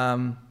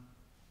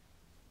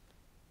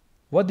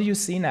 What do you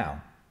see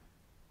now?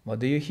 What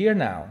do you hear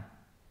now?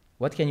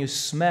 What can you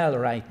smell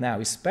right now?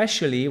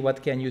 Especially,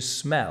 what can you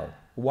smell?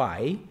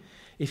 Why?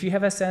 If you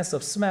have a sense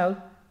of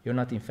smell, you're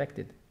not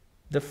infected.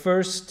 The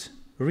first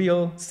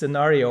real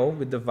scenario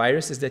with the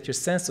virus is that your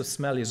sense of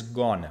smell is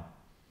gone.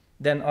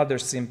 Then other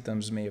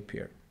symptoms may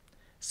appear.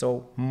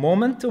 So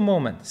moment to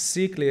moment,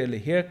 see clearly,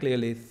 hear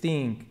clearly,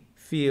 think,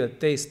 feel,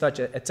 taste, touch,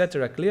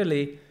 etc.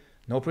 clearly.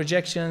 No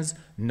projections,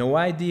 no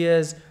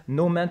ideas,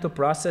 no mental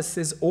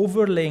processes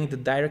overlaying the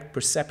direct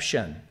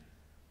perception.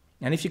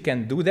 And if you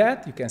can do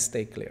that, you can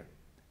stay clear.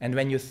 And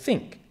when you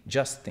think,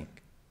 just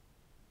think.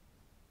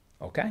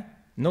 Okay?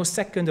 No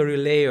secondary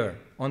layer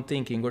on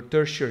thinking or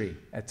tertiary,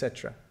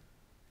 etc.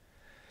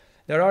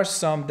 There are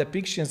some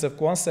depictions of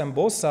Kwanzaa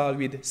Bosal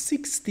with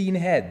 16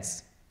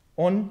 heads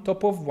on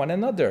top of one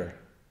another.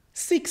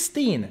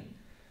 16!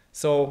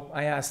 So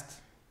I asked,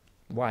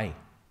 why?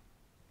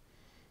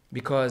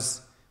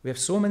 Because we have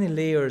so many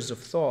layers of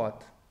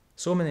thought,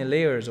 so many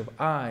layers of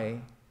I,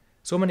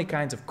 so many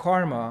kinds of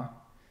karma,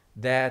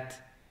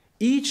 that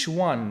each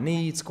one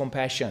needs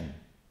compassion.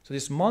 So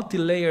this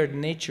multi-layered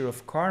nature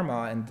of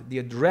karma and the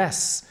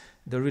address,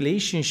 the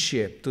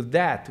relationship to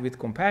that with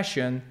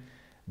compassion,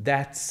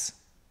 that's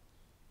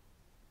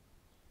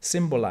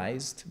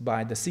symbolized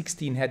by the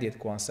 16-headed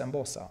Kwanzaa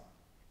Bosal.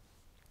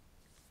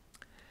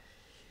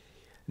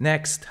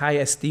 Next,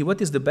 hi ST,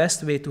 what is the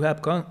best way to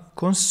help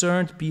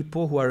concerned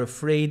people who are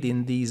afraid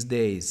in these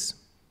days?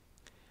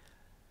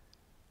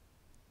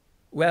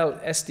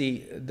 Well,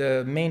 ST,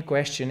 the main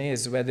question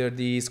is whether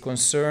these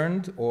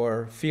concerned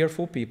or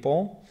fearful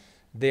people,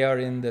 they are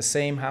in the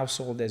same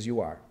household as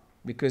you are.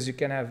 Because you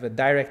can have a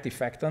direct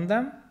effect on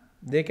them,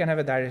 they can have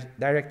a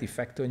direct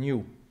effect on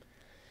you.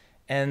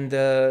 And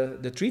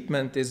the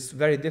treatment is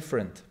very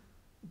different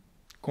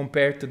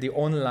compared to the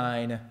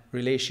online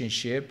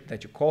relationship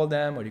that you call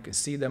them or you can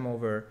see them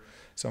over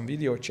some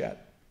video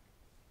chat.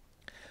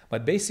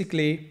 But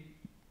basically,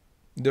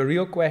 the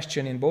real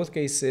question in both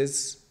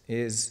cases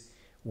is,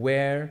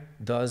 where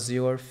does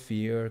your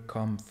fear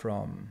come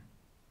from?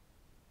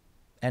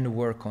 And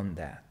work on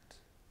that.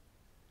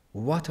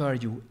 What are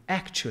you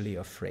actually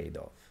afraid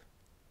of?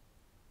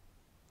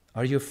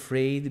 Are you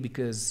afraid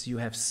because you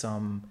have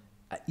some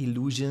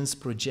illusions,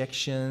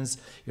 projections.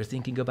 You're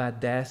thinking about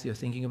death. You're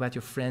thinking about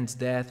your friend's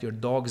death, your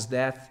dog's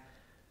death.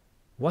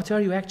 What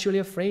are you actually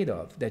afraid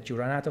of? That you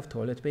run out of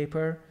toilet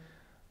paper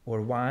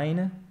or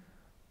wine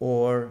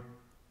or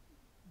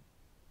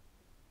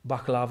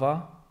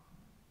baklava?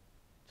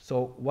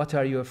 So what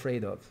are you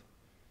afraid of?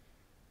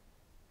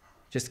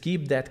 Just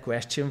keep that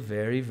question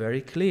very,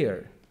 very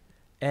clear.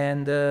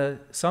 And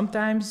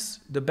sometimes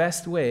the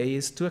best way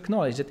is to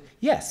acknowledge that,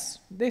 yes,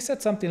 they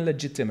said something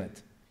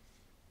legitimate.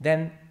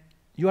 Then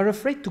you are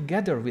afraid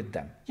together with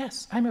them.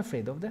 Yes, I'm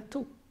afraid of that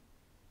too.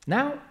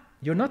 Now,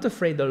 you're not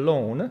afraid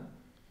alone.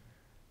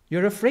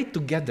 You're afraid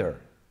together.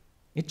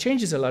 It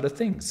changes a lot of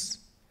things.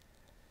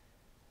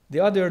 The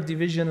other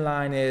division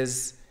line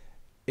is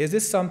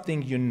this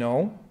something you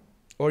know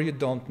or you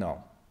don't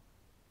know?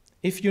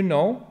 If you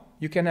know,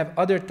 you can have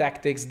other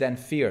tactics than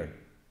fear.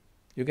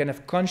 You can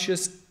have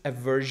conscious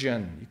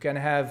aversion. You can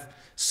have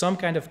some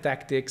kind of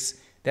tactics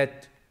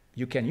that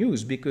you can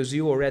use because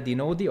you already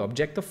know the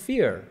object of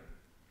fear.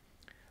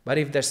 But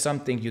if there's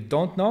something you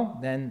don't know,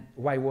 then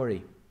why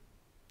worry?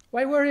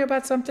 Why worry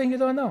about something you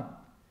don't know?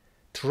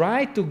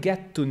 Try to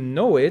get to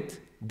know it,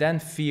 then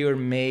fear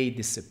may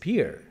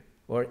disappear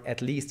or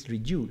at least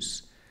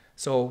reduce.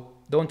 So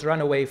don't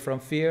run away from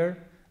fear.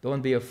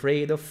 Don't be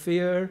afraid of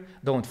fear.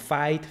 Don't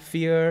fight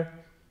fear.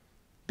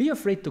 Be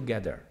afraid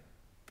together.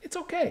 It's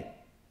okay.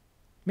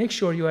 Make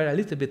sure you are a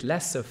little bit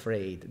less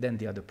afraid than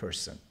the other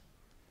person.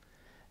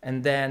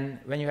 And then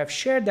when you have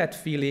shared that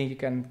feeling, you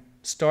can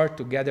start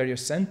to gather your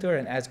center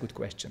and ask good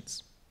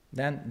questions.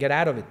 Then get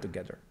out of it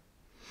together.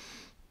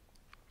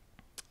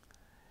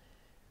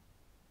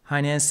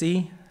 Hi,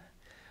 Nancy.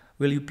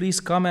 Will you please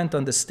comment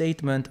on the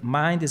statement,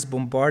 mind is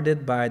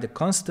bombarded by the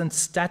constant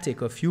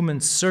static of human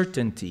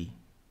certainty?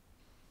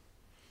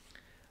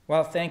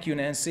 Well, thank you,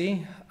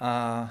 Nancy.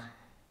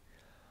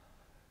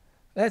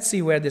 Let's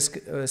see where this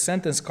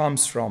sentence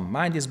comes from.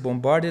 Mind is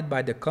bombarded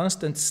by the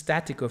constant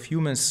static of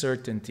human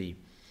certainty.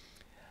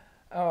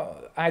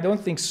 I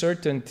don't think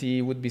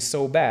certainty would be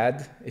so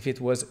bad if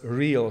it was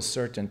real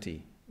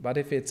certainty. But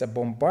if it's a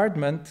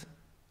bombardment,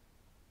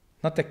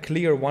 not a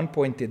clear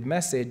one-pointed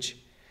message,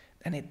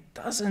 then it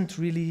doesn't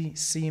really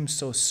seem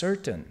so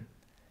certain.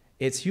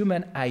 It's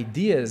human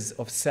ideas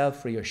of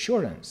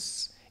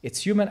self-reassurance.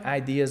 It's human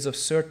ideas of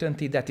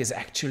certainty that is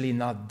actually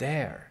not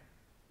there.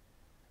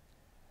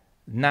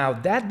 Now,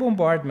 that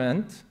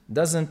bombardment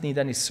doesn't need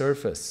any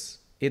surface.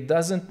 It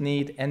doesn't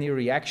need any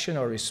reaction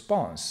or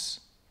response.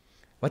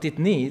 What it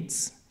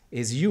needs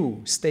is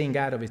you staying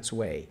out of its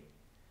way.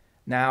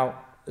 Now,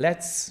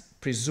 let's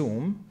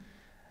presume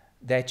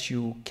that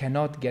you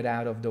cannot get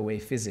out of the way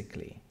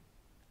physically.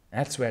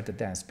 That's where the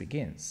dance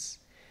begins.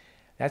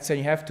 That's when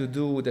you have to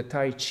do the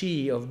Tai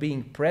Chi of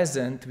being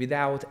present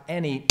without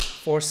any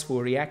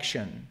forceful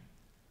reaction.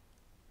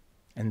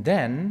 And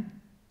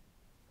then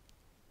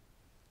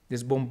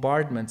this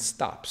bombardment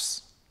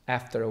stops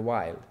after a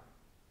while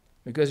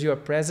because you are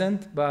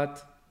present,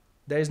 but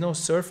there is no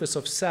surface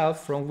of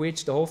self from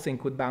which the whole thing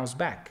could bounce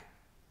back.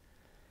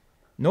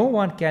 No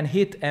one can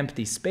hit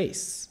empty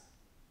space.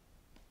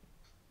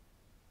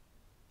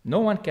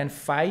 No one can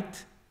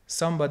fight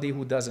somebody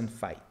who doesn't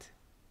fight.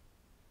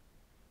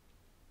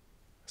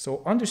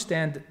 So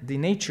understand the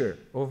nature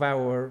of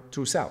our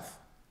true self.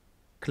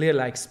 Clear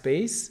like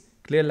space,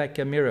 clear like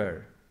a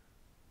mirror.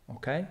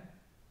 Okay?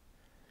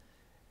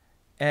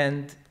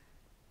 And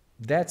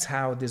that's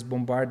how this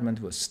bombardment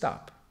will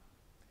stop.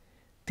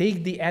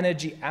 Take the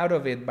energy out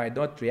of it by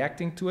not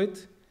reacting to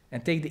it,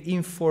 and take the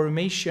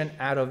information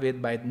out of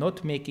it by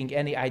not making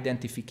any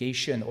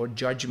identification or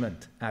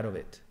judgment out of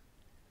it.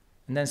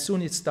 And then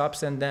soon it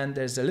stops, and then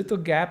there's a little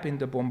gap in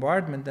the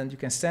bombardment, and you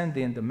can send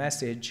in the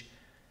message,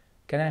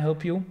 can I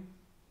help you?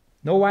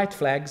 No white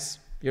flags,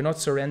 you're not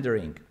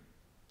surrendering.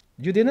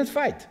 You didn't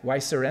fight, why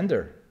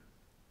surrender?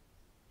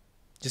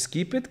 Just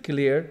keep it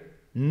clear,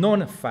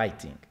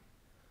 non-fighting.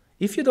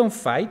 If you don't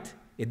fight,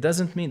 it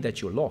doesn't mean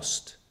that you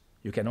lost.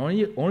 You can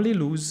only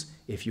lose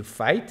if you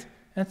fight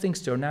and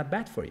things turn out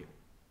bad for you.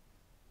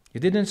 You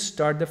didn't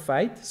start the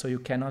fight, so you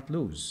cannot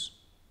lose.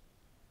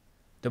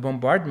 The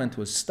bombardment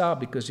will stop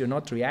because you're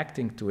not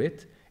reacting to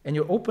it, and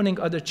you're opening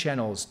other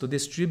channels to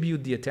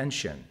distribute the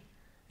attention.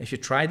 If you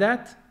try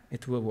that,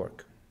 it will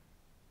work.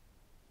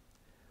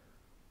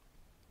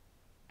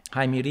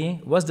 Hi Miri,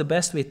 what's the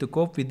best way to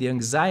cope with the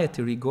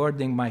anxiety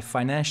regarding my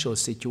financial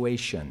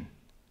situation?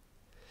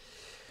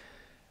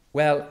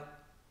 Well,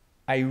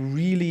 I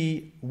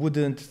really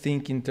wouldn't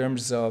think in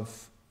terms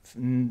of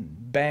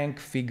bank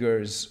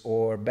figures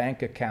or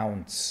bank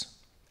accounts.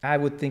 I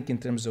would think in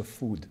terms of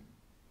food,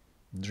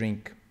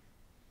 drink,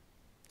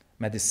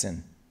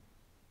 medicine.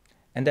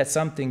 And that's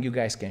something you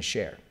guys can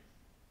share.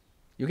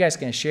 You guys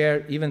can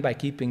share even by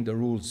keeping the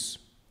rules.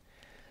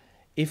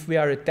 If we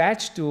are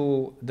attached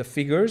to the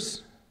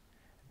figures,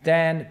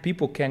 then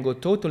people can go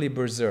totally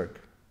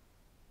berserk.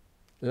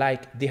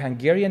 Like the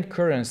Hungarian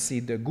currency,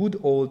 the good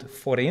old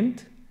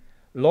forint,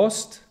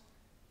 lost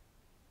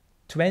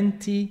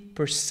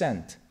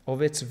 20%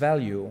 of its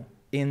value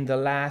in the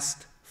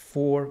last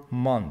 4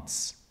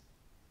 months.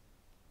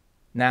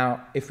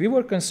 Now, if we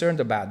were concerned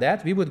about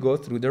that, we would go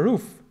through the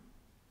roof.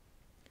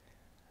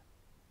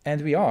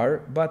 And we are,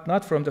 but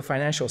not from the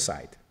financial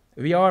side.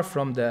 We are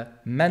from the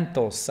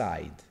mental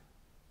side.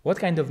 What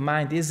kind of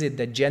mind is it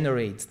that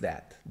generates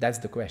that? That's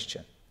the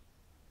question.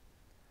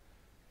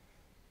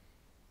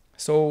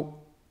 So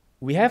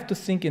we have to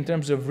think in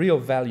terms of real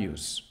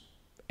values.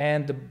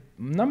 And the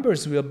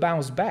numbers will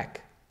bounce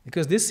back,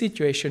 because this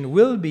situation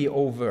will be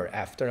over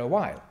after a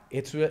while.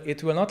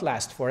 It will not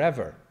last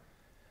forever.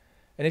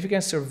 And if you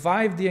can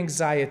survive the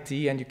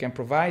anxiety and you can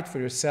provide for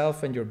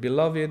yourself and your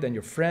beloved and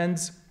your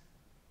friends,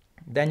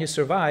 then you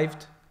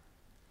survived,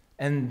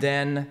 and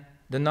then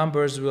the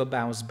numbers will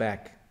bounce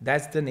back.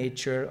 That's the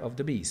nature of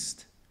the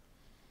beast.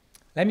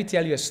 Let me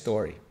tell you a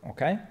story,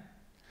 okay?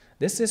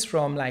 This is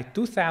from like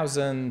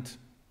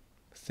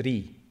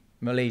 2003,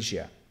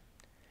 Malaysia.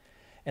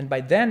 And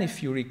by then,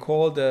 if you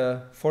recall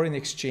the foreign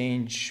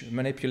exchange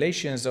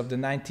manipulations of the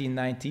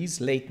 1990s,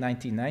 late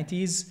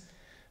 1990s,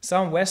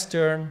 some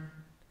Western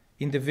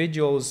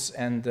individuals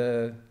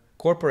and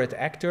corporate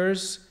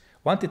actors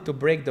wanted to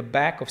break the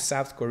back of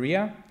South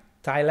Korea,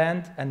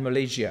 Thailand, and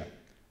Malaysia.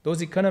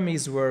 Those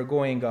economies were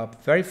going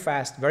up very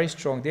fast, very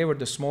strong. They were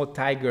the small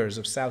tigers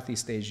of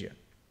Southeast Asia.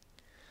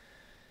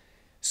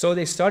 So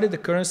they started the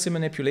currency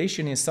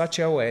manipulation in such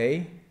a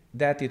way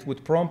that it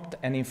would prompt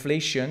an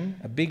inflation,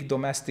 a big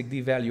domestic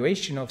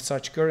devaluation of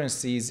such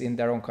currencies in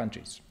their own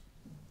countries.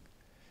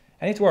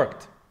 And it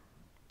worked.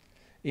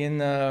 In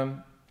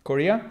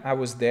Korea, I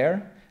was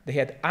there. They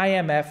had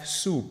IMF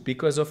soup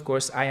because, of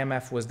course,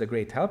 IMF was the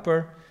great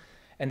helper.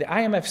 And the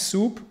IMF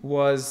soup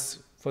was,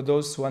 for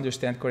those who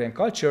understand Korean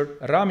culture,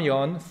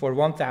 ramyeon for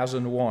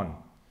 1,000 won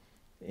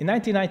in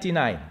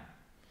 1999.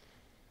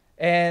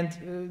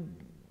 And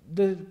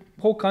the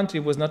whole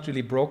country was not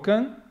really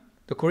broken.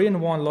 The Korean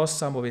won lost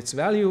some of its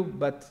value,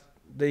 but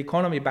the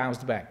economy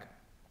bounced back.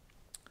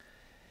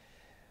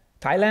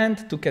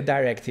 Thailand took a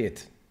direct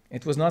hit.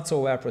 It was not so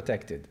well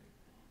protected.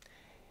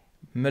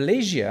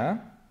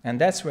 Malaysia,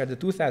 and that's where the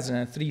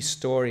 2003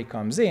 story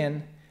comes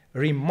in,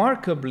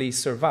 remarkably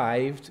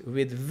survived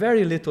with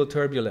very little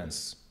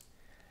turbulence.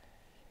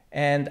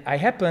 And I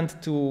happened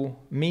to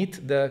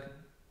meet the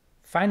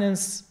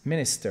finance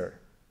minister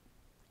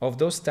of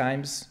those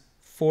times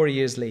 4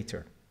 years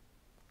later.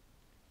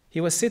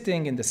 He was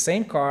sitting in the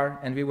same car,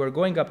 and we were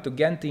going up to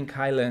Genting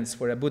Highlands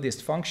for a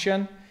Buddhist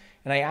function,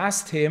 and I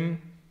asked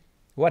him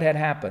what had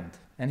happened.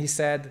 And he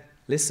said,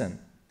 listen,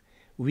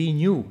 we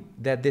knew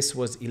that this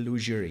was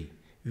illusory.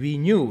 We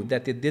knew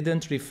that it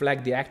didn't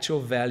reflect the actual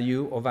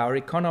value of our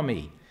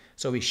economy.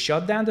 So we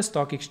shut down the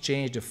stock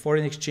exchange, the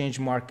foreign exchange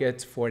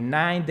market for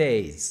 9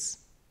 days.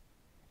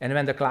 And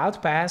when the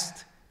cloud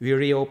passed, we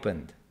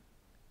reopened.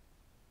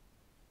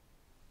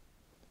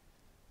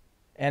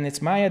 And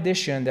it's my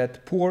addition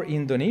that poor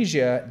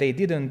Indonesia, they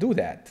didn't do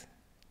that.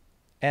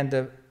 And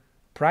the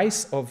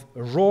price of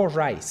raw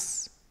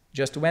rice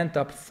just went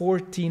up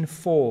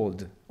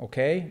 14-fold,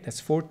 okay?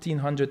 That's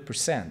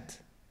 1,400%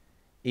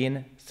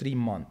 in 3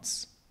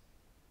 months.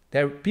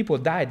 People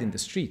died in the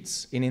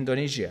streets in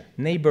Indonesia,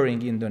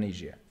 neighboring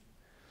Indonesia.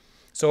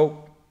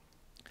 So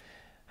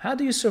how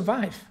do you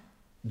survive?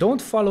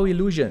 Don't follow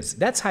illusions.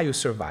 That's how you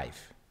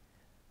survive.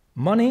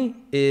 Money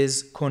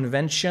is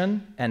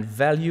convention and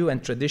value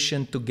and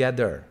tradition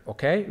together,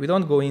 okay? We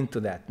don't go into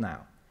that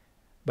now.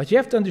 But you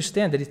have to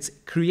understand that it's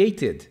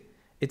created.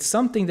 It's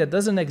something that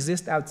doesn't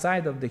exist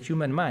outside of the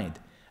human mind.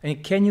 I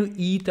mean, can you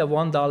eat a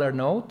 $1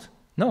 note?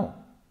 No,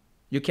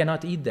 you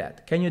cannot eat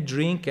that. Can you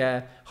drink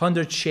a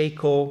 100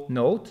 shekel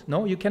note?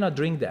 No, you cannot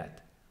drink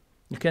that.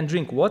 You can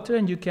drink water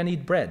and you can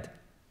eat bread.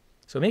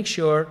 So make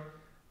sure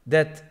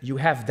that you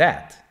have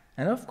that.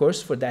 And of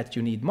course, for that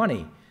you need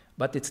money.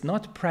 But it's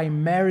not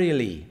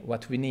primarily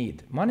what we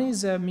need. Money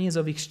is a means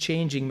of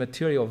exchanging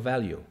material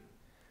value.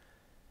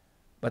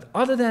 But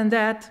other than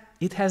that,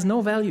 it has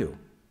no value.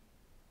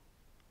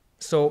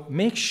 So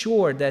make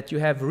sure that you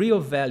have real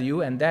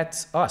value, and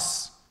that's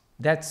us.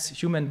 That's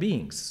human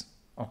beings,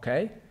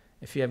 okay?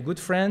 If you have good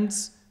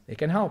friends, they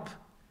can help.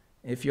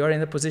 If you're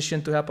in a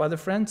position to help other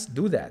friends,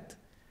 do that.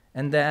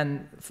 And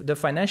then the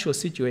financial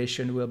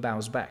situation will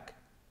bounce back.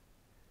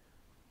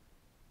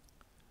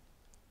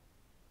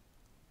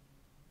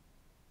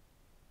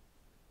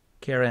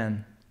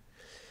 Karen,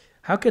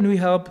 how can we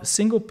help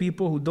single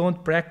people who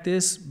don't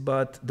practice,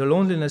 but the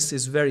loneliness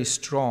is very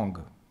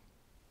strong?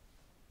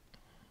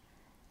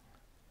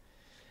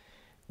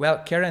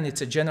 Well, Karen,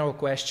 it's a general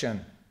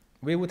question.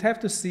 We would have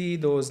to see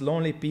those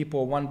lonely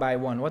people one by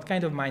one, what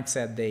kind of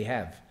mindset they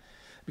have.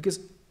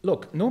 Because,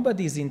 look,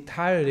 nobody is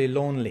entirely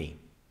lonely.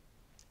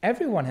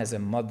 Everyone has a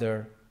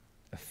mother,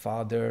 a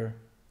father,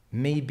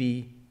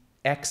 maybe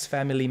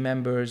ex-family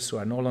members who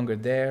are no longer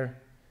there,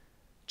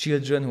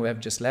 children who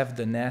have just left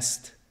the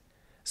nest.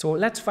 So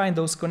let's find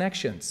those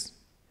connections.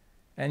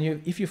 And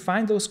if you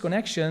find those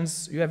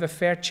connections, you have a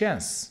fair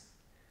chance.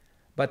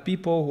 But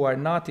people who are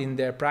not in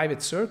their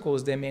private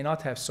circles, they may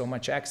not have so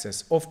much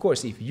access. Of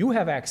course, if you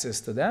have access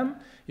to them,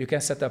 you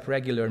can set up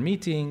regular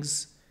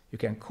meetings, you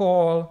can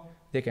call,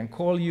 they can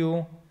call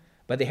you,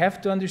 but they have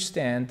to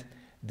understand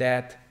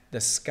that the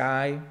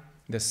sky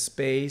the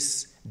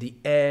space, the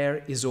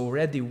air is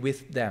already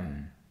with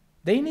them.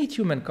 They need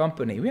human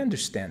company, we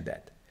understand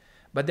that.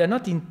 But they're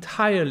not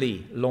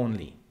entirely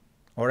lonely,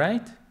 all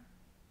right?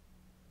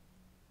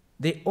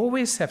 They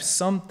always have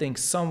something,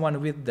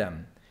 someone with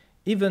them.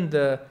 Even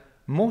the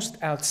most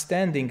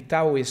outstanding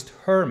Taoist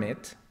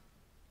hermit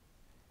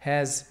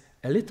has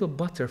a little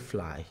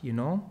butterfly, you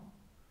know,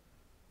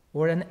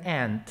 or an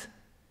ant,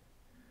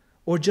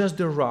 or just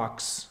the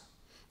rocks,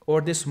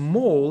 or this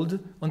mold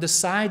on the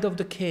side of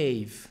the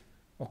cave,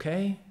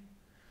 okay?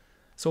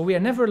 So we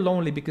are never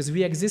lonely because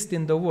we exist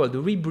in the world.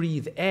 We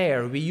breathe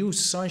air, we use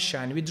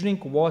sunshine, we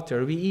drink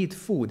water, we eat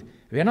food.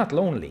 We are not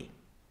lonely.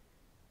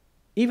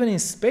 Even in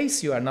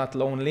space you are not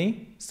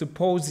lonely.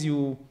 Suppose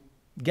you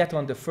get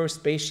on the first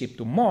spaceship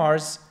to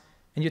Mars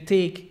and you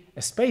take a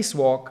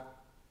spacewalk,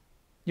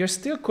 you're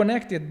still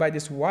connected by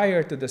this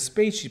wire to the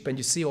spaceship and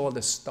you see all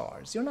the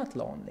stars. You're not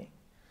lonely.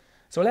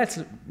 So let's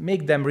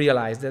make them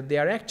realize that they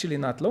are actually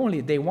not lonely.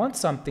 They want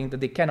something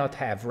that they cannot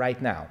have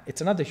right now.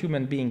 It's another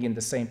human being in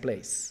the same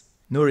place.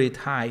 Nurit,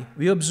 hi.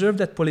 We observe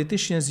that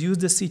politicians use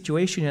the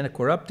situation in a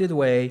corrupted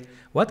way.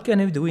 What can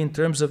we do in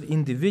terms of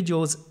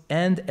individuals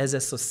and as a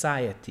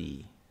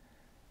society?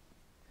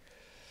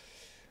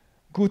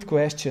 Good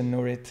question,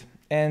 Nurit.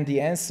 And the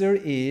answer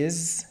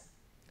is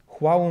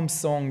Hwaum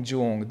Song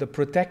Jung, the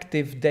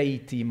protective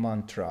deity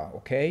mantra,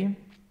 okay?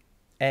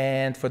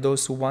 And for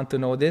those who want to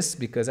know this,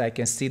 because I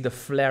can see the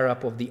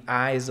flare-up of the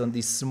eyes on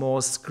these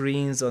small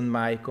screens on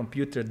my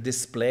computer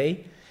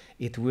display,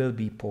 it will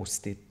be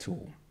posted too.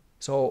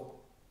 So,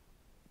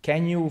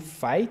 can you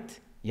fight?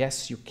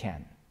 Yes, you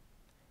can.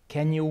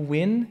 Can you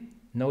win?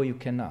 No, you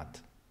cannot.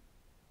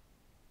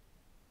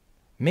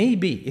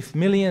 Maybe if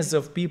millions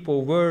of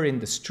people were in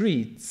the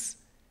streets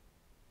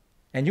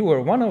and you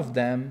were one of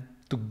them,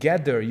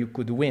 together you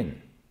could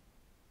win.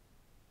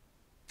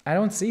 I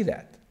don't see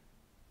that.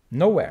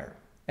 Nowhere.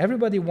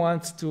 Everybody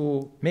wants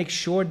to make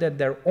sure that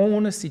their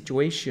own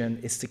situation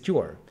is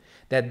secure,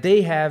 that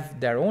they have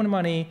their own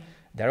money,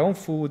 their own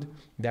food,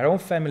 their own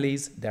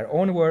families, their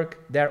own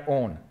work, their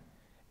own.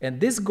 And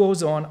this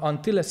goes on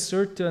until a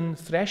certain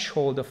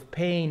threshold of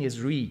pain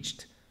is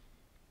reached.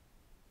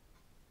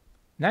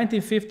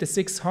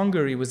 1956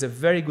 Hungary was a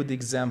very good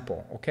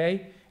example,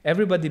 okay?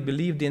 Everybody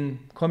believed in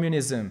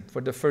communism for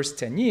the first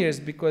 10 years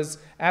because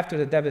after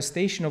the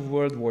devastation of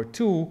World War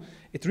II,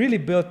 it really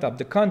built up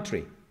the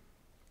country.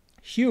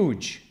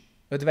 Huge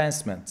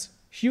advancements,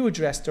 huge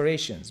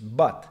restorations,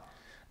 but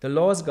the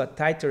laws got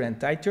tighter and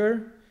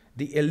tighter,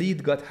 the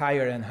elite got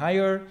higher and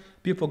higher,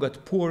 people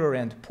got poorer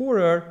and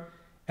poorer,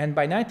 and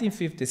by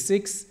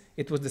 1956,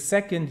 it was the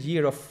second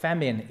year of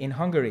famine in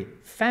Hungary.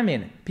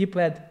 Famine.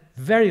 People had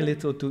very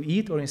little to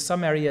eat, or in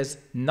some areas,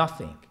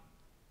 nothing.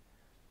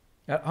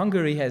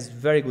 Hungary has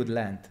very good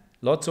land,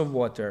 lots of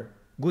water,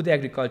 good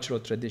agricultural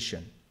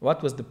tradition.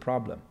 What was the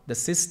problem? The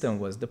system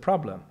was the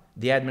problem.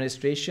 The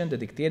administration, the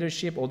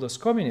dictatorship, all those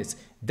communists,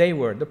 they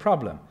were the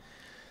problem.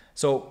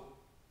 So,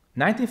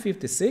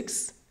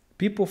 1956,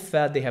 people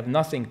felt they have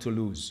nothing to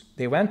lose.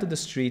 They went to the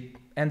street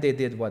and they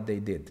did what they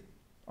did.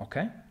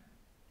 Okay?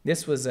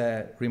 This was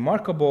a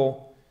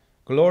remarkable,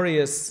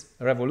 glorious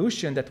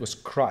revolution that was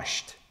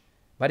crushed.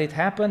 But it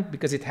happened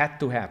because it had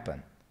to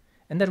happen.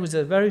 And that was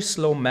a very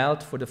slow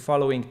melt for the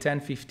following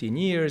 10, 15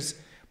 years.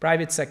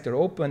 Private sector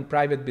opened,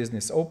 private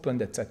business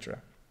opened,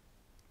 etc.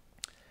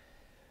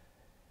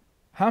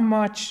 How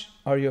much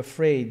are you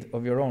afraid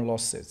of your own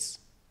losses?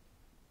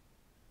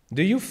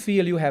 Do you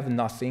feel you have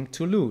nothing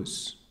to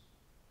lose?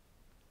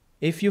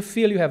 If you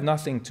feel you have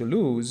nothing to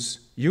lose,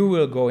 you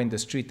will go in the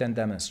street and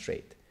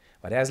demonstrate.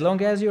 But as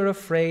long as you're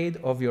afraid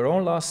of your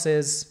own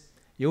losses,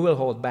 you will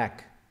hold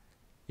back.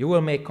 You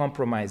will make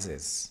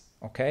compromises,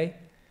 okay?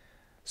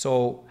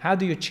 So how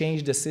do you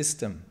change the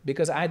system?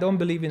 Because I don't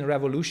believe in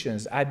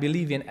revolutions, I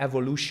believe in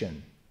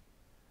evolution.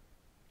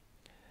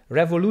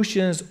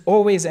 Revolutions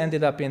always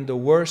ended up in the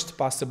worst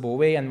possible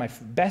way, and my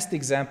best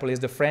example is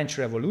the French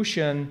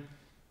Revolution.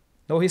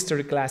 No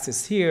history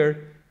classes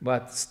here,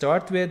 but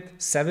start with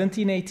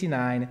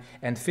 1789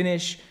 and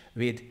finish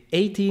with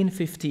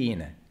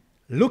 1815.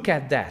 Look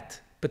at that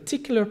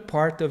particular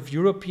part of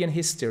European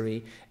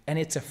history, and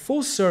it's a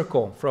full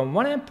circle from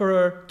one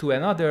emperor to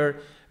another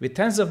with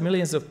tens of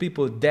millions of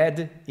people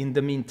dead in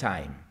the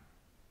meantime.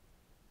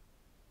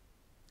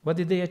 What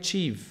did they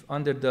achieve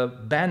under the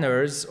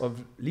banners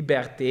of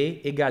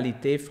liberté,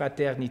 égalité,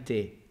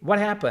 fraternité? What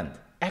happened?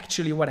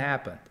 Actually, what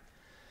happened?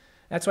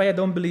 That's why I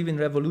don't believe in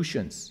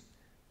revolutions.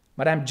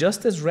 But I'm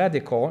just as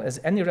radical as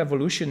any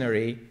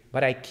revolutionary,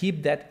 but I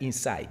keep that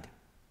inside,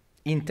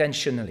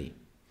 intentionally.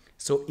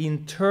 So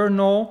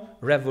internal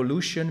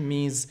revolution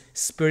means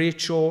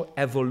spiritual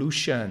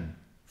evolution.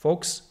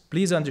 Folks,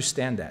 please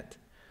understand that.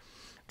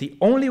 The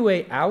only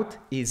way out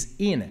is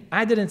in.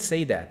 I didn't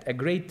say that. A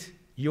great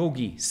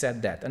yogi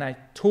said that, and I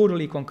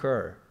totally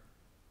concur.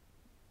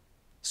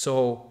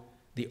 So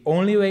the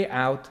only way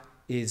out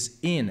is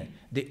in.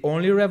 The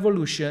only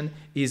revolution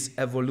is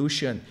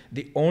evolution.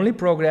 The only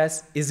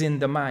progress is in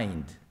the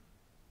mind.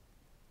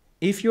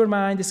 If your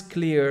mind is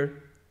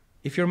clear,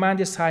 if your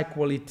mind is high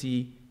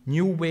quality,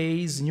 new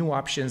ways, new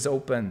options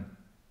open.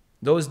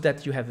 Those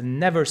that you have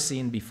never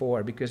seen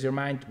before because your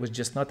mind was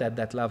just not at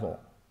that level.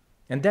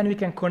 And then we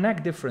can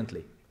connect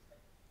differently.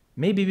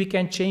 Maybe we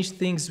can change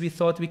things we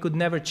thought we could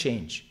never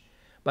change.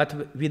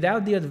 But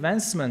without the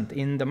advancement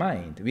in the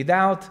mind,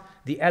 without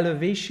the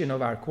elevation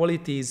of our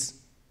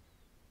qualities,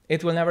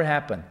 it will never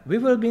happen. We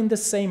will be in the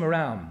same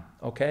realm,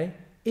 okay?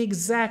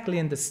 Exactly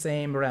in the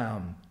same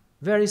realm.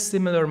 Very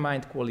similar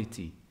mind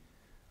quality,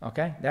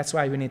 okay? That's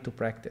why we need to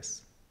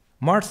practice.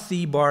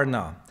 Marthi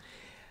Barna.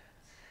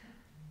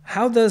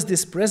 How does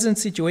this present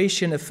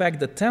situation affect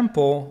the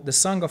temple, the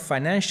Sangha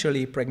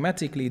financially,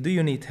 pragmatically? Do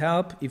you need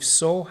help? If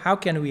so, how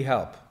can we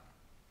help?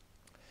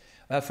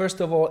 Well,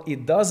 first of all,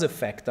 it does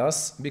affect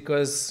us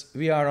because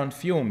we are on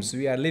fumes.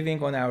 We are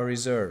living on our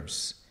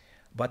reserves.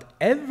 But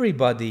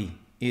everybody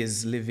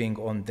is living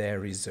on their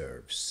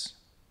reserves.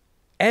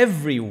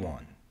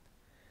 Everyone.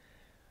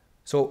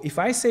 So if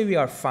I say we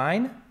are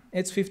fine,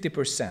 it's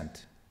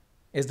 50%.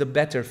 It's the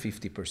better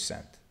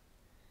 50%.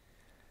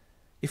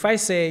 If I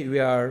say we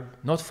are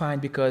not fine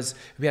because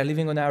we are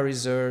living on our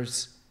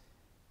reserves,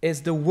 it's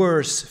the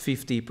worse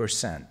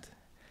 50%.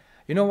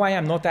 You know why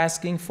I'm not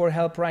asking for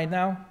help right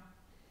now?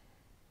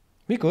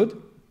 We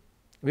could.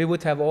 We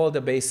would have all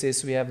the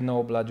bases. We have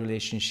no blood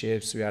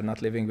relationships. We are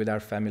not living with our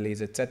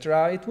families,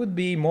 etc. It would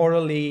be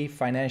morally,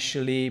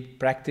 financially,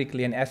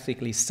 practically, and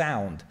ethically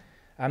sound.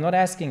 I'm not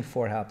asking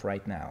for help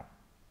right now.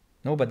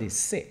 Nobody's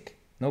sick.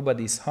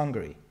 Nobody's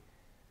hungry.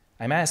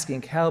 I'm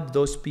asking help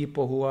those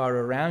people who are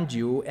around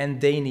you and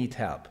they need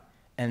help.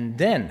 And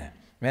then,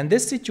 when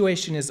this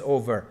situation is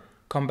over,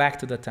 come back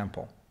to the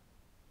temple.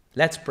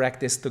 Let's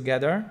practice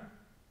together.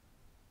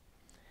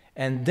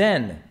 And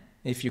then,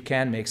 if you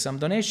can, make some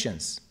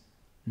donations.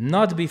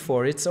 Not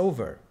before it's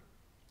over.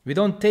 We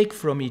don't take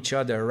from each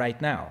other right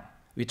now.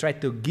 We try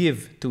to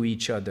give to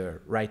each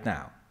other right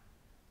now.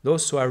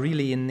 Those who are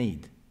really in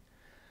need.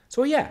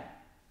 So yeah,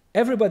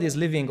 everybody is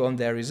living on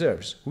their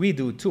reserves. We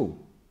do too.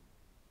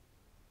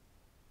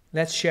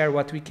 Let's share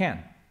what we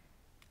can.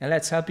 And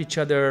let's help each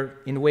other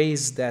in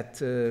ways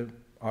that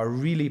are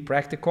really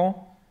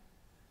practical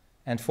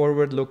and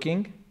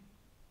forward-looking,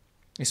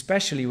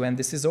 especially when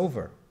this is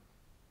over.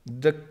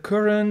 The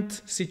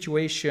current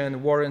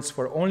situation warrants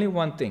for only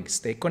one thing: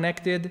 stay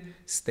connected,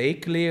 stay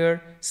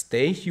clear,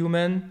 stay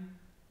human,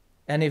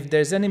 and if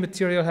there's any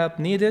material help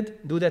needed,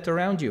 do that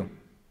around you.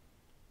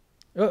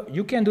 Oh,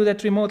 you can do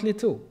that remotely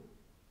too.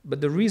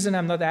 But the reason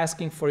I'm not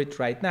asking for it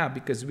right now,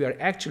 because we are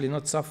actually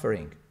not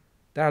suffering.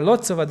 There are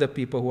lots of other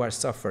people who are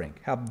suffering.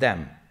 Help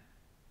them.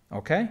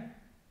 Okay?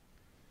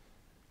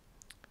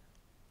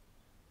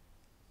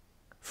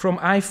 From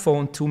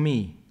iPhone to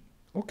me.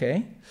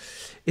 Okay.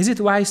 Is it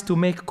wise to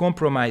make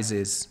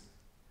compromises?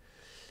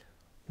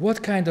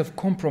 What kind of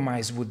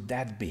compromise would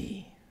that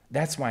be?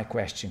 That's my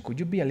question. Could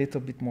you be a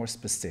little bit more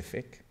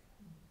specific?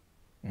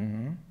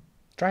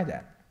 Try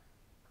that.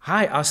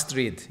 Hi,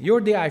 Astrid.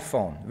 You're the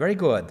iPhone. Very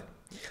good.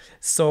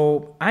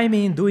 So, I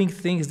mean doing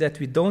things that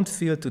we don't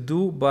feel to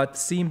do but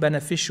seem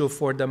beneficial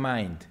for the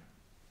mind.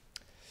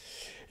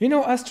 You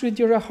know, Astrid,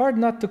 you're a hard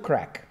nut to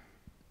crack.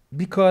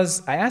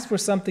 Because I asked for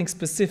something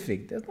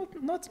specific. There's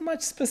not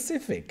much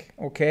specific,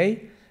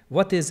 okay?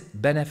 What is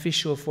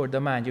beneficial for the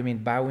mind? You mean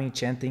bowing,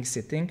 chanting,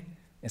 sitting?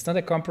 It's not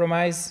a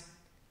compromise.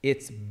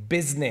 It's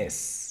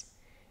business.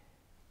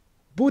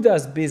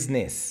 Buddha's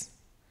business.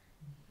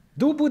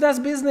 Do Buddha's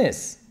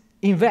business.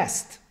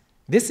 Invest.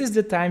 This is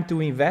the time to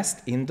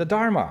invest in the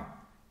Dharma.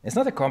 It's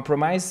not a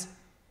compromise.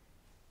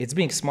 It's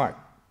being smart.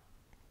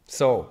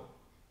 So,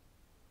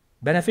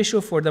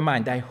 beneficial for the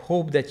mind. I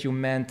hope that you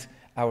meant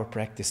our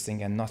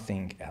practicing and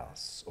nothing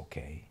else,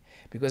 okay?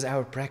 Because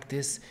our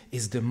practice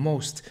is the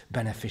most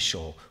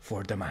beneficial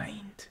for the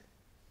mind.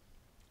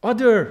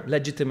 Other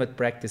legitimate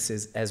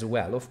practices as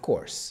well, of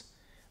course,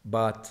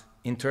 but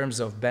in terms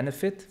of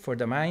benefit for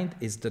the mind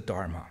is the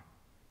Dharma.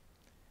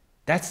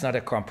 That's not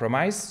a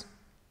compromise.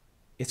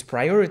 It's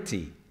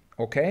priority,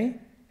 okay?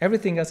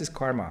 Everything else is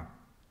karma.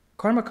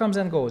 Karma comes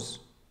and goes.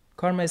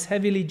 Karma is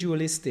heavily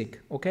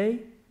dualistic, okay?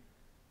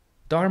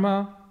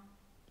 Dharma,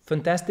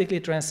 fantastically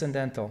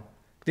transcendental.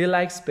 Clear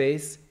like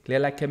space, clear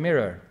like a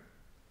mirror.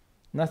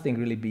 Nothing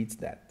really beats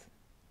that,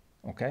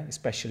 okay?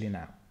 Especially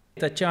now.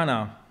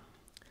 Tatiana,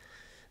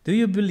 do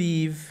you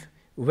believe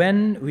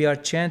when we are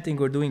chanting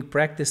or doing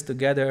practice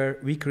together,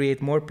 we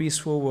create more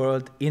peaceful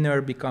world,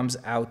 inner becomes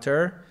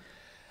outer?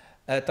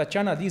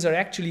 Tatiana, these are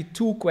actually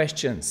two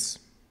questions.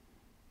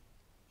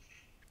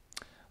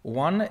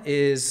 One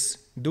is,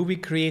 do we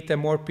create a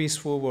more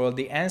peaceful world?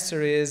 The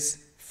answer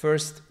is,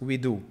 first we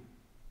do,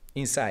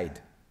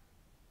 inside.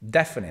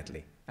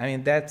 Definitely. I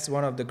mean, that's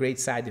one of the great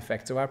side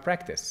effects of our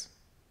practice.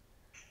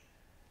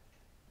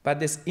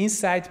 But this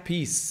inside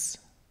peace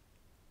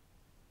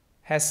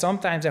has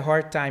sometimes a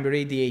hard time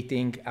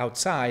radiating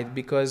outside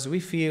because we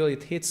feel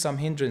it hits some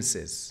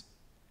hindrances.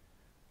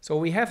 So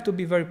we have to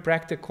be very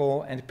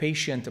practical and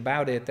patient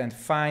about it and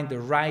find the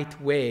right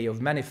way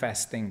of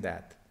manifesting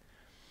that.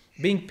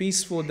 Being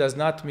peaceful does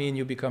not mean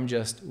you become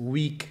just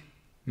weak,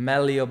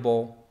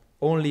 malleable,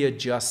 only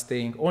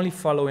adjusting, only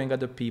following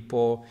other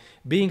people,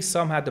 being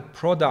somehow the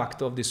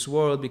product of this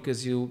world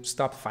because you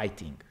stop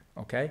fighting,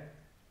 okay?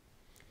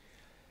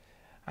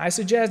 I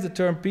suggest the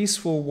term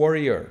peaceful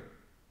warrior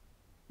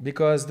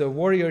because the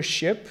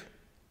warriorship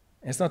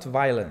is not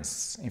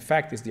violence. In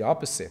fact, it's the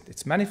opposite.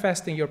 It's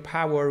manifesting your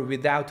power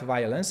without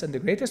violence, and the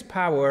greatest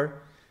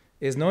power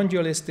is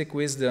non-dualistic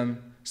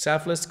wisdom,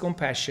 selfless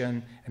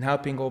compassion, and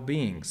helping all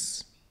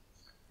beings,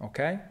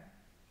 okay?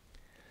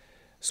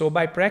 So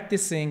by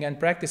practicing and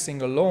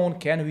practicing alone,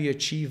 can we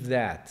achieve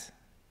that?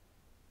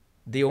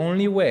 The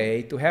only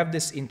way to have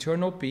this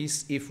internal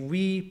peace if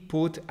we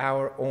put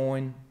our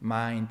own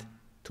mind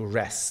to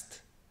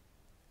rest.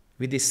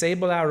 We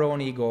disable our own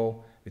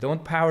ego, we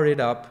don't power it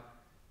up,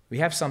 we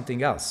have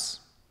something else.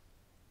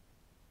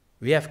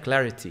 We have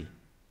clarity,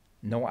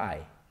 no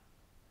I.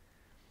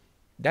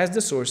 That's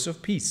the source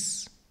of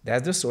peace.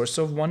 That's the source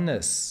of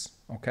oneness,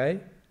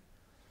 okay?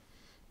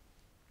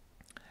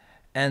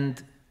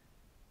 And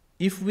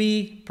if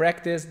we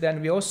practice,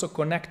 then we also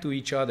connect to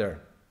each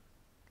other.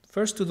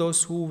 First to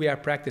those who we are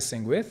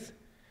practicing with,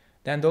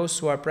 then those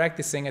who are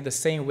practicing at the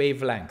same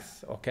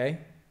wavelength, okay?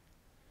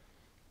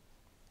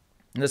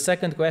 And the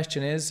second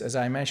question is, as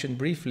I mentioned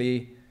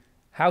briefly,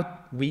 how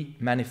we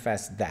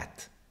manifest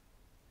that.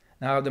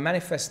 Now, the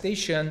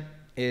manifestation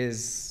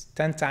is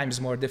 10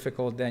 times more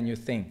difficult than you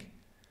think.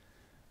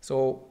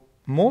 So,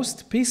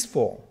 most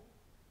peaceful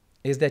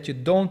is that you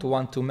don't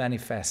want to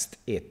manifest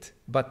it,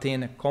 but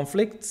in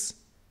conflicts,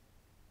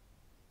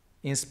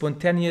 in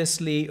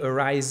spontaneously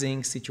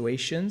arising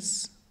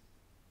situations,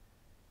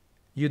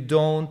 you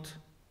don't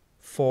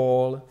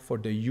fall for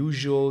the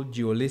usual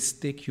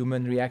dualistic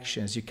human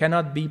reactions. You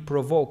cannot be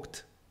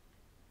provoked.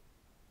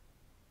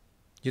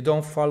 You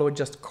don't follow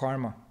just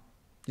karma.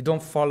 You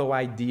don't follow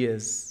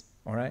ideas,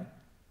 all right?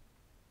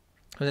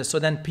 So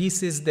then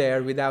peace is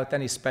there without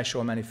any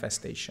special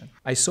manifestation.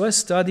 I saw a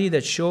study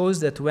that shows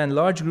that when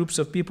large groups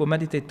of people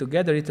meditate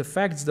together, it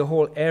affects the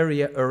whole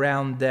area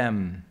around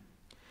them.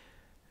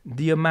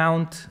 The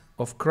amount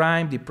of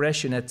crime,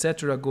 depression,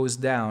 etc. goes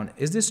down.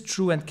 Is this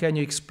true, and can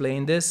you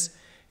explain this?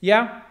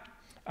 Yeah,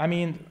 I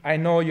mean, I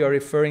know you're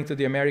referring to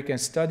the American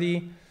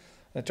study,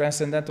 the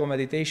transcendental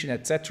meditation,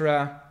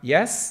 etc.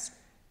 Yes,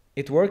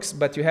 it works,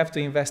 but you have to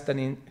invest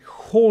a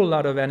whole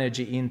lot of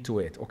energy into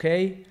it,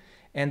 okay?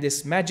 And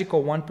this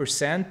magical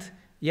 1%,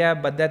 yeah,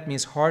 but that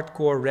means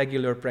hardcore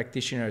regular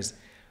practitioners.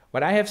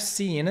 What I have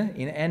seen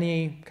in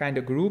any kind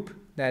of group,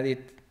 that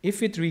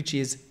if it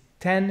reaches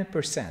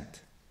 10%,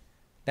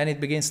 then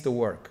it begins to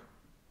work.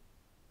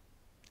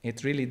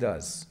 It really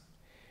does.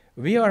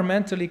 We are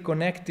mentally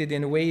connected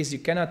in ways you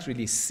cannot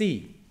really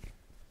see.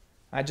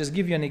 I'll just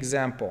give you an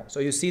example. So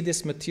you see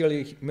this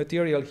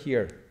material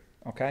here,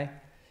 okay?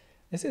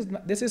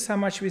 This is how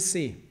much we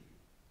see.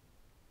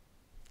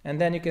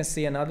 And then you can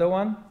see another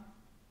one,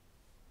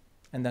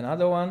 and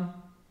another one.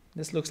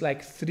 This looks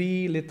like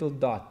 3 little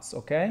dots,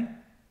 okay?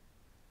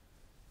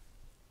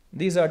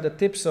 These are the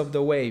tips of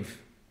the wave.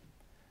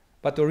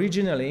 But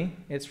originally,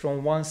 it's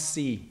from one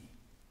sea.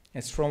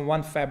 It's from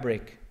one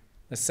fabric,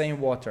 the same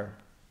water.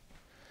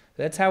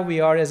 That's how we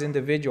are as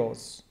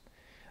individuals.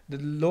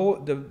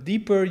 The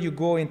deeper you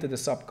go into the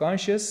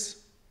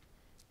subconscious,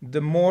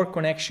 the more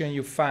connection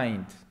you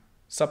find.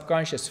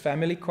 Subconscious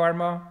family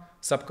karma,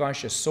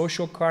 subconscious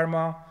social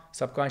karma,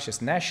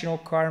 subconscious national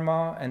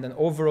karma, and an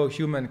overall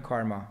human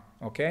karma,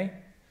 okay?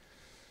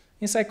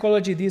 In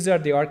psychology, these are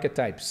the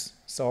archetypes,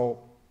 so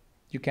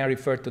you can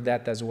refer to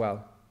that as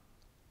well.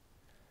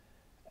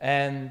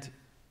 And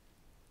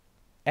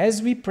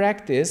as we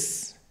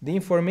practice, the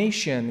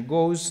information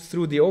goes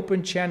through the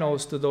open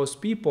channels to those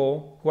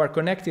people who are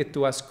connected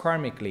to us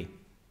karmically.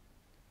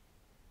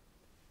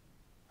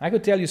 I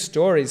could tell you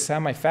stories how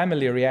my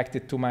family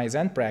reacted to my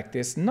Zen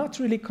practice, not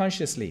really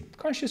consciously.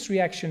 Conscious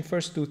reaction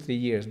first 2-3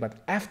 years,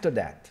 but after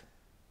that,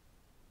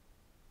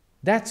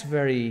 that's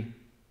very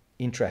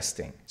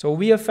interesting. So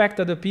we affect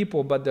other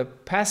people, but the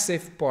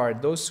passive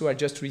part, those who are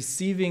just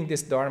receiving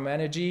this Dharma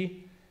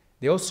energy,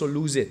 they also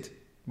lose it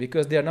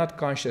because they are not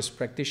conscious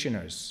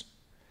practitioners.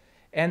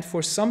 And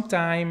for some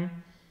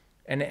time,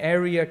 an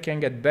area can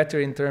get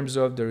better in terms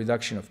of the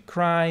reduction of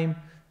crime,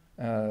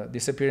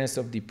 disappearance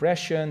of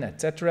depression,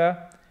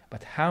 etc.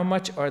 But how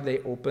much are they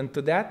open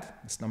to that?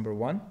 That's number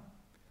one.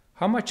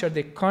 How much are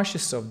they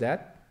conscious of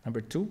that?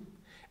 Number two.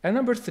 And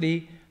number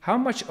three, how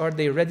much are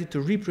they ready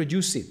to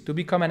reproduce it, to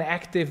become an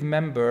active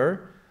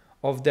member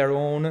of their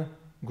own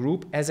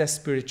group as a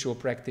spiritual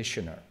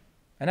practitioner?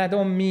 And I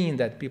don't mean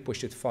that people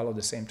should follow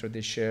the same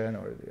tradition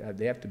or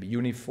they have to be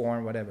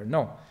uniform, whatever.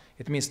 No,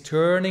 it means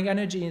turning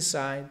energy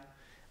inside,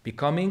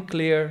 becoming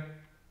clear,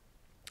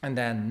 and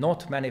then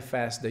not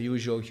manifest the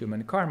usual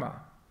human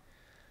karma.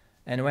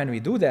 And when we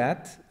do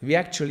that, we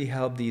actually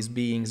help these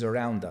beings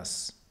around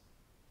us,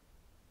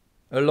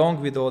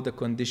 along with all the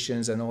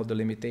conditions and all the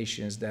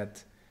limitations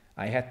that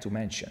I had to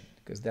mention,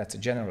 because that's a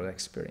general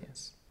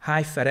experience.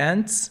 Hi,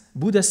 Ferenc.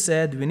 Buddha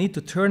said we need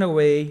to turn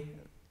away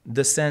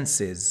the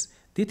senses.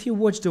 Did he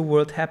watch the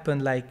world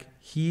happen like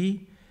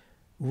he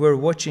were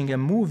watching a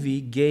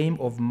movie game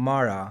of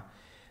Mara?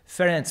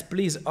 Ferenc,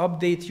 please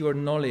update your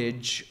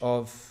knowledge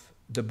of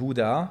the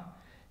Buddha.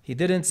 He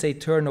didn't say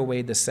turn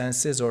away the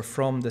senses or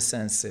from the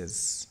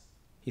senses.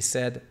 He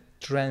said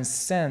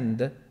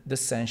transcend the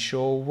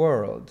sensual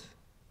world.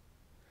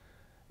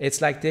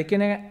 It's like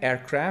taking an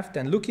aircraft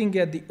and looking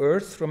at the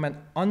earth from an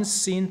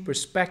unseen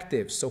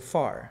perspective so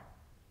far.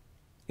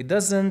 It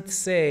doesn't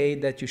say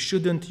that you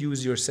shouldn't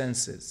use your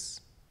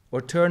senses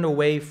or turn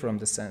away from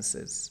the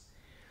senses.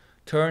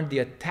 Turn the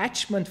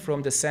attachment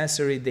from the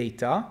sensory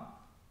data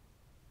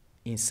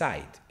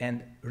inside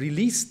and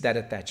release that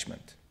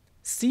attachment.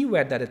 See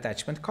where that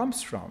attachment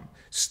comes from.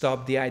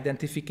 Stop the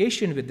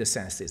identification with the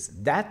senses.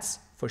 That's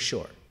for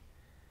sure.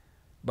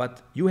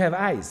 But you have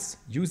eyes,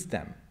 use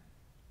them.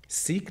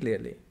 See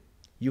clearly.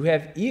 You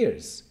have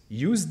ears,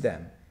 use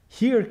them.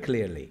 Hear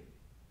clearly.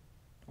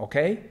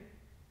 Okay?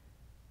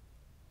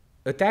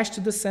 Attached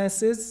to the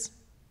senses,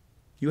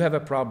 you have a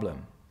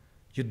problem.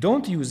 You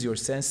don't use your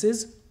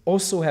senses,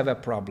 also have a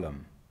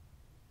problem.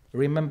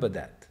 Remember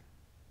that.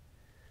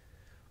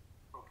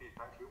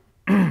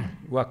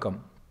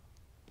 Welcome.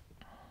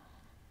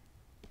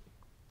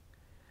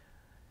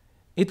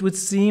 It would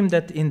seem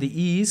that in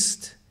the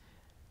East,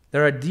 they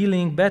are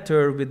dealing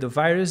better with the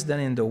virus than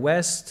in the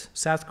West.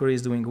 South Korea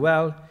is doing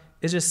well.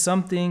 It's just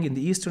something in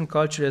the Eastern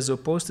culture as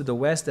opposed to the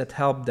West that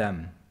helped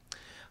them.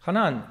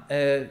 Hanan,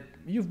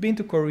 you've been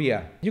to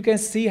Korea. You can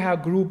see how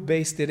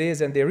group-based it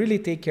is, and they really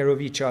take care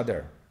of each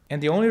other.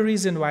 And the only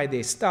reason why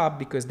they stopped,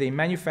 because they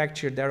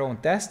manufactured their own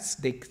tests.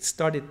 They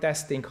started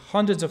testing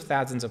hundreds of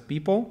thousands of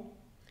people.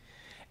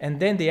 And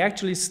then they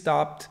actually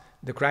stopped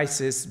the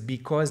crisis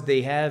because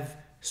they have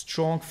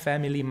strong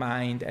family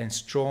mind and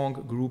strong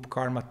group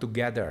karma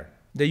together.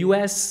 The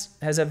US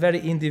has a very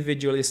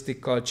individualistic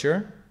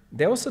culture.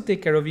 They also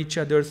take care of each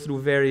other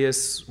through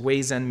various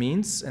ways and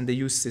means, and they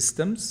use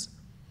systems.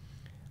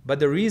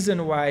 But the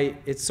reason why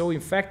it's so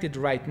infected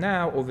right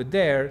now over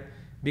there,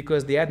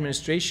 because the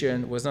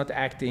administration was not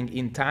acting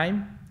in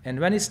time, and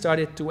when it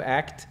started to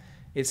act,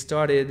 it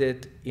started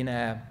it in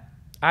a,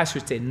 I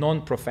should say,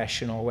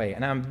 non-professional way,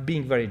 and I'm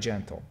being very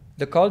gentle.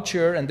 The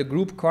culture and the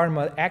group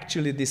karma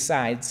actually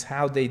decides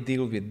how they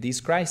deal with these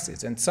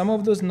crises. And some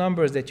of those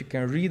numbers that you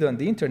can read on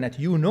the internet,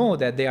 you know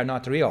that they are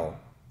not real.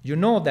 You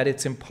know that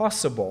it's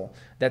impossible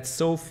that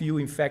so few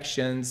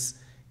infections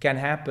can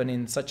happen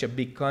in such a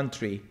big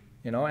country,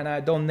 you know, and I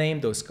don't name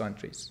those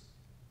countries.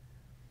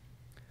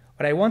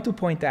 What I want to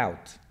point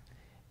out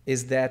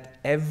is that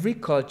every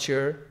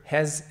culture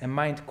has a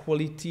mind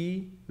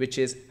quality, which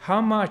is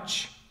how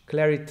much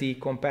clarity,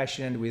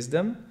 compassion, and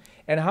wisdom,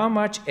 and how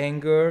much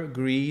anger,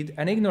 greed,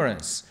 and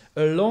ignorance.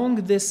 Along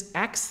this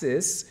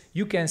axis,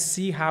 you can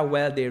see how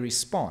well they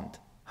respond.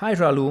 Hi,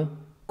 Ralu.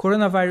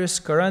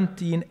 Coronavirus,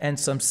 quarantine, and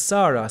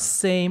samsara,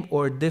 same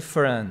or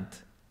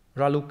different?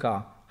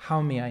 Raluka,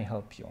 how may I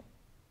help you?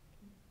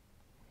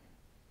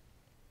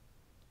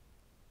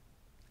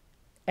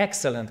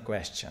 Excellent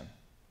question.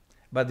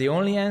 But the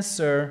only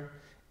answer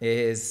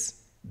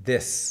is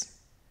this.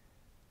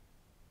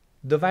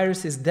 The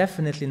virus is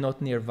definitely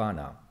not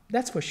nirvana.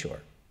 That's for sure.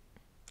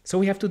 So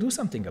we have to do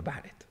something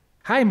about it.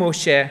 Hi,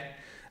 Moshe.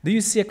 Do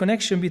you see a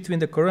connection between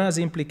the Corona's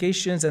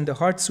implications and the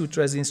Heart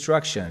Sutra's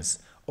instructions?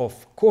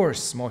 Of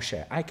course,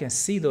 Moshe. I can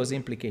see those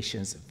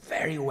implications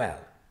very well.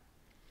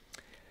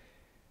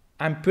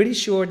 I'm pretty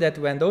sure that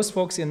when those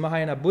folks in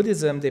Mahayana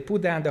Buddhism, they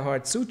put down the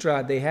Heart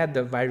Sutra, they had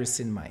the virus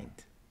in mind.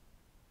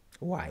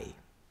 Why?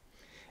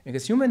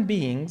 Because human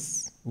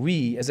beings,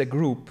 we as a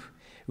group,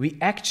 we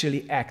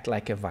actually act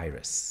like a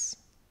virus.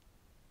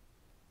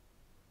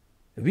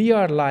 We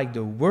are like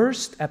the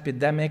worst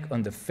epidemic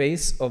on the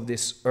face of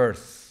this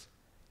earth.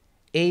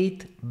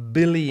 8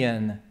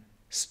 billion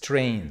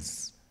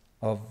strains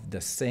of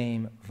the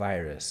same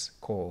virus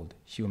called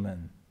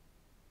human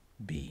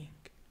being.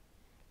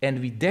 And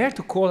we dare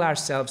to call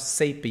ourselves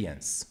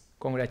sapiens.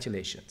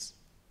 Congratulations.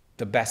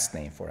 The best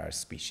name for our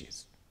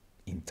species,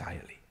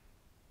 entirely.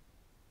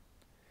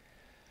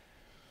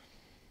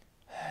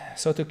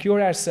 So to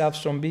cure ourselves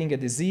from being a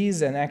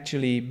disease and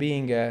actually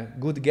being a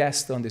good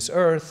guest on this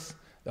earth,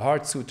 the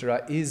Heart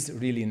Sutra is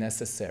really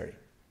necessary.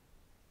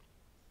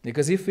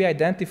 Because if we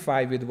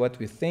identify with what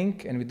we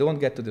think and we don't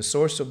get to the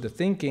source of the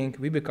thinking,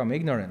 we become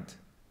ignorant.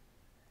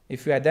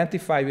 If we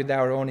identify with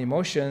our own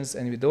emotions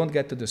and we don't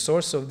get to the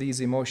source of these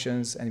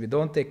emotions and we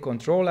don't take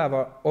control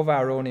of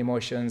our own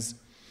emotions,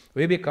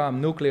 we become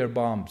nuclear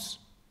bombs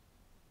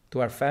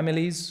to our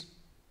families,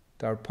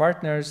 to our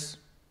partners,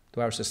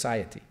 to our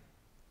society.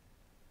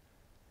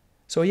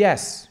 So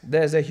yes,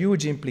 there's a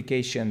huge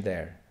implication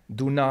there.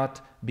 Do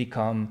not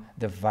become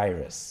the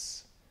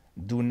virus.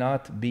 Do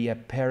not be a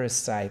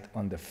parasite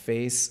on the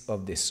face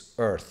of this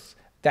earth.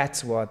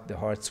 That's what the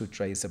Heart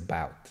Sutra is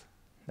about.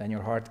 Then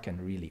your heart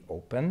can really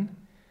open.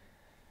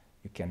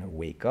 You can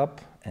wake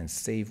up and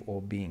save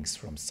all beings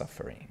from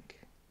suffering.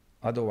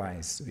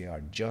 Otherwise, we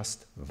are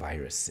just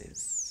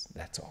viruses.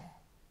 That's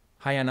all.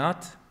 Hi,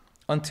 Anat.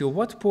 Until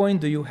what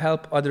point do you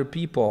help other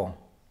people?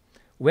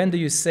 When do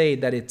you say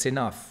that it's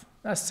enough?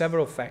 There are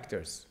several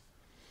factors.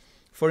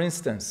 For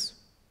instance,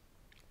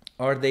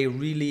 Are they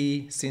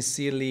really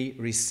sincerely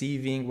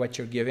receiving what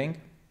you're giving?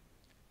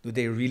 Do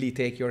they really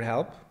take your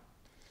help?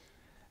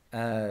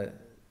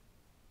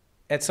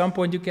 At some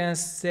point you can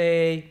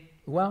say,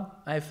 well,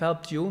 I've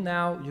helped you,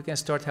 now you can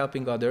start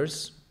helping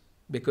others,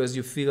 because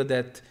you feel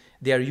that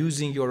they are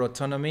using your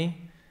autonomy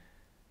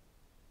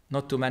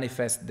not to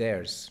manifest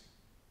theirs.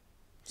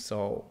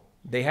 So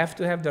they have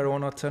to have their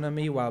own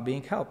autonomy while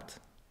being helped.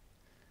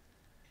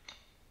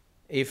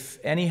 If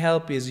any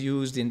help is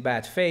used in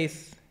bad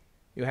faith,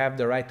 you have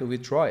the right to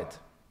withdraw it.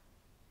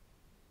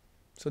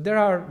 So there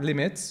are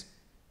limits.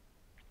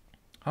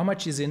 How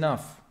much is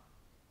enough?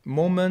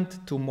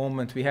 Moment to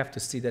moment, we have to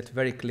see that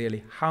very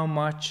clearly. How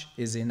much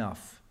is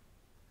enough?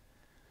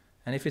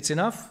 And if it's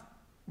enough,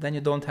 then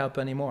you don't help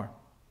anymore.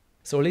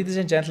 So ladies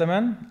and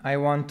gentlemen, I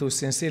want to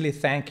sincerely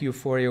thank you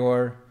for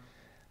your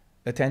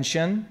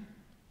attention,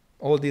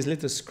 all these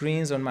little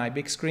screens on my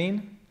big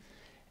screen,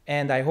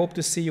 and I hope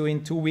to see you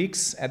in 2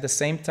 weeks at the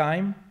same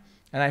time,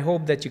 and I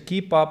hope that you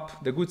keep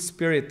up the good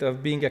spirit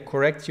of being a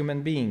correct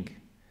human being,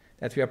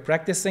 that we are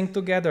practicing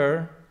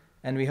together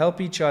and we help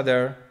each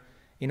other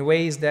in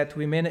ways that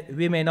we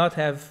may not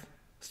have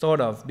thought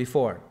of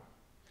before.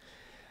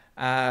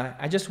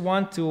 I just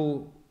want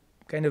to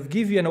kind of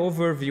give you an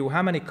overview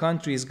how many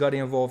countries got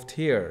involved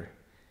here.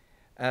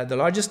 The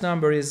largest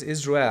number is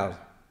Israel.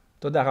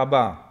 Toda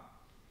Rabba.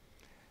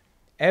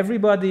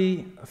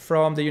 Everybody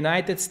from the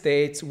United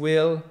States,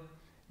 Will,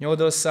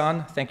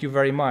 Nyodo-san, thank you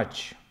very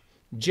much.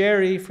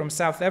 Jerry from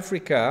South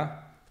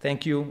Africa,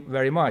 thank you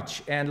very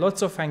much. And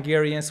lots of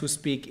Hungarians who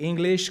speak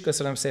English,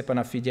 köszönöm szépen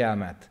a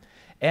figyelmet.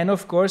 And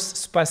of course,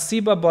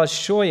 spasiba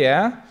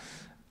balshoye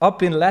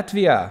up in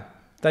Latvia.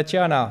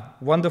 Tatiana,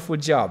 wonderful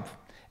job.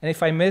 And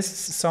if I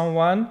missed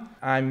someone,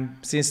 I'm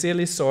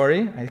sincerely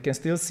sorry. I can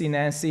still see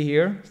Nancy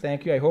here.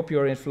 Thank you. I hope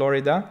you're in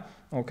Florida.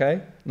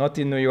 Okay, not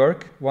in New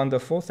York.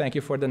 Wonderful. Thank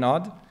you for the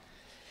nod.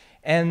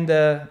 And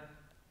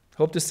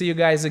hope to see you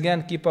guys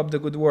again. Keep up the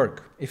good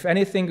work. If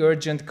anything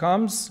urgent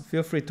comes,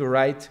 feel free to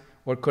write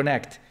or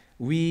connect.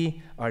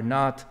 We are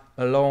not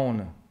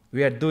alone.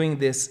 We are doing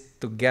this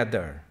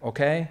together.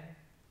 Okay?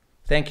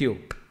 Thank you.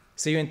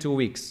 See you in 2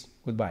 weeks.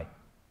 Goodbye.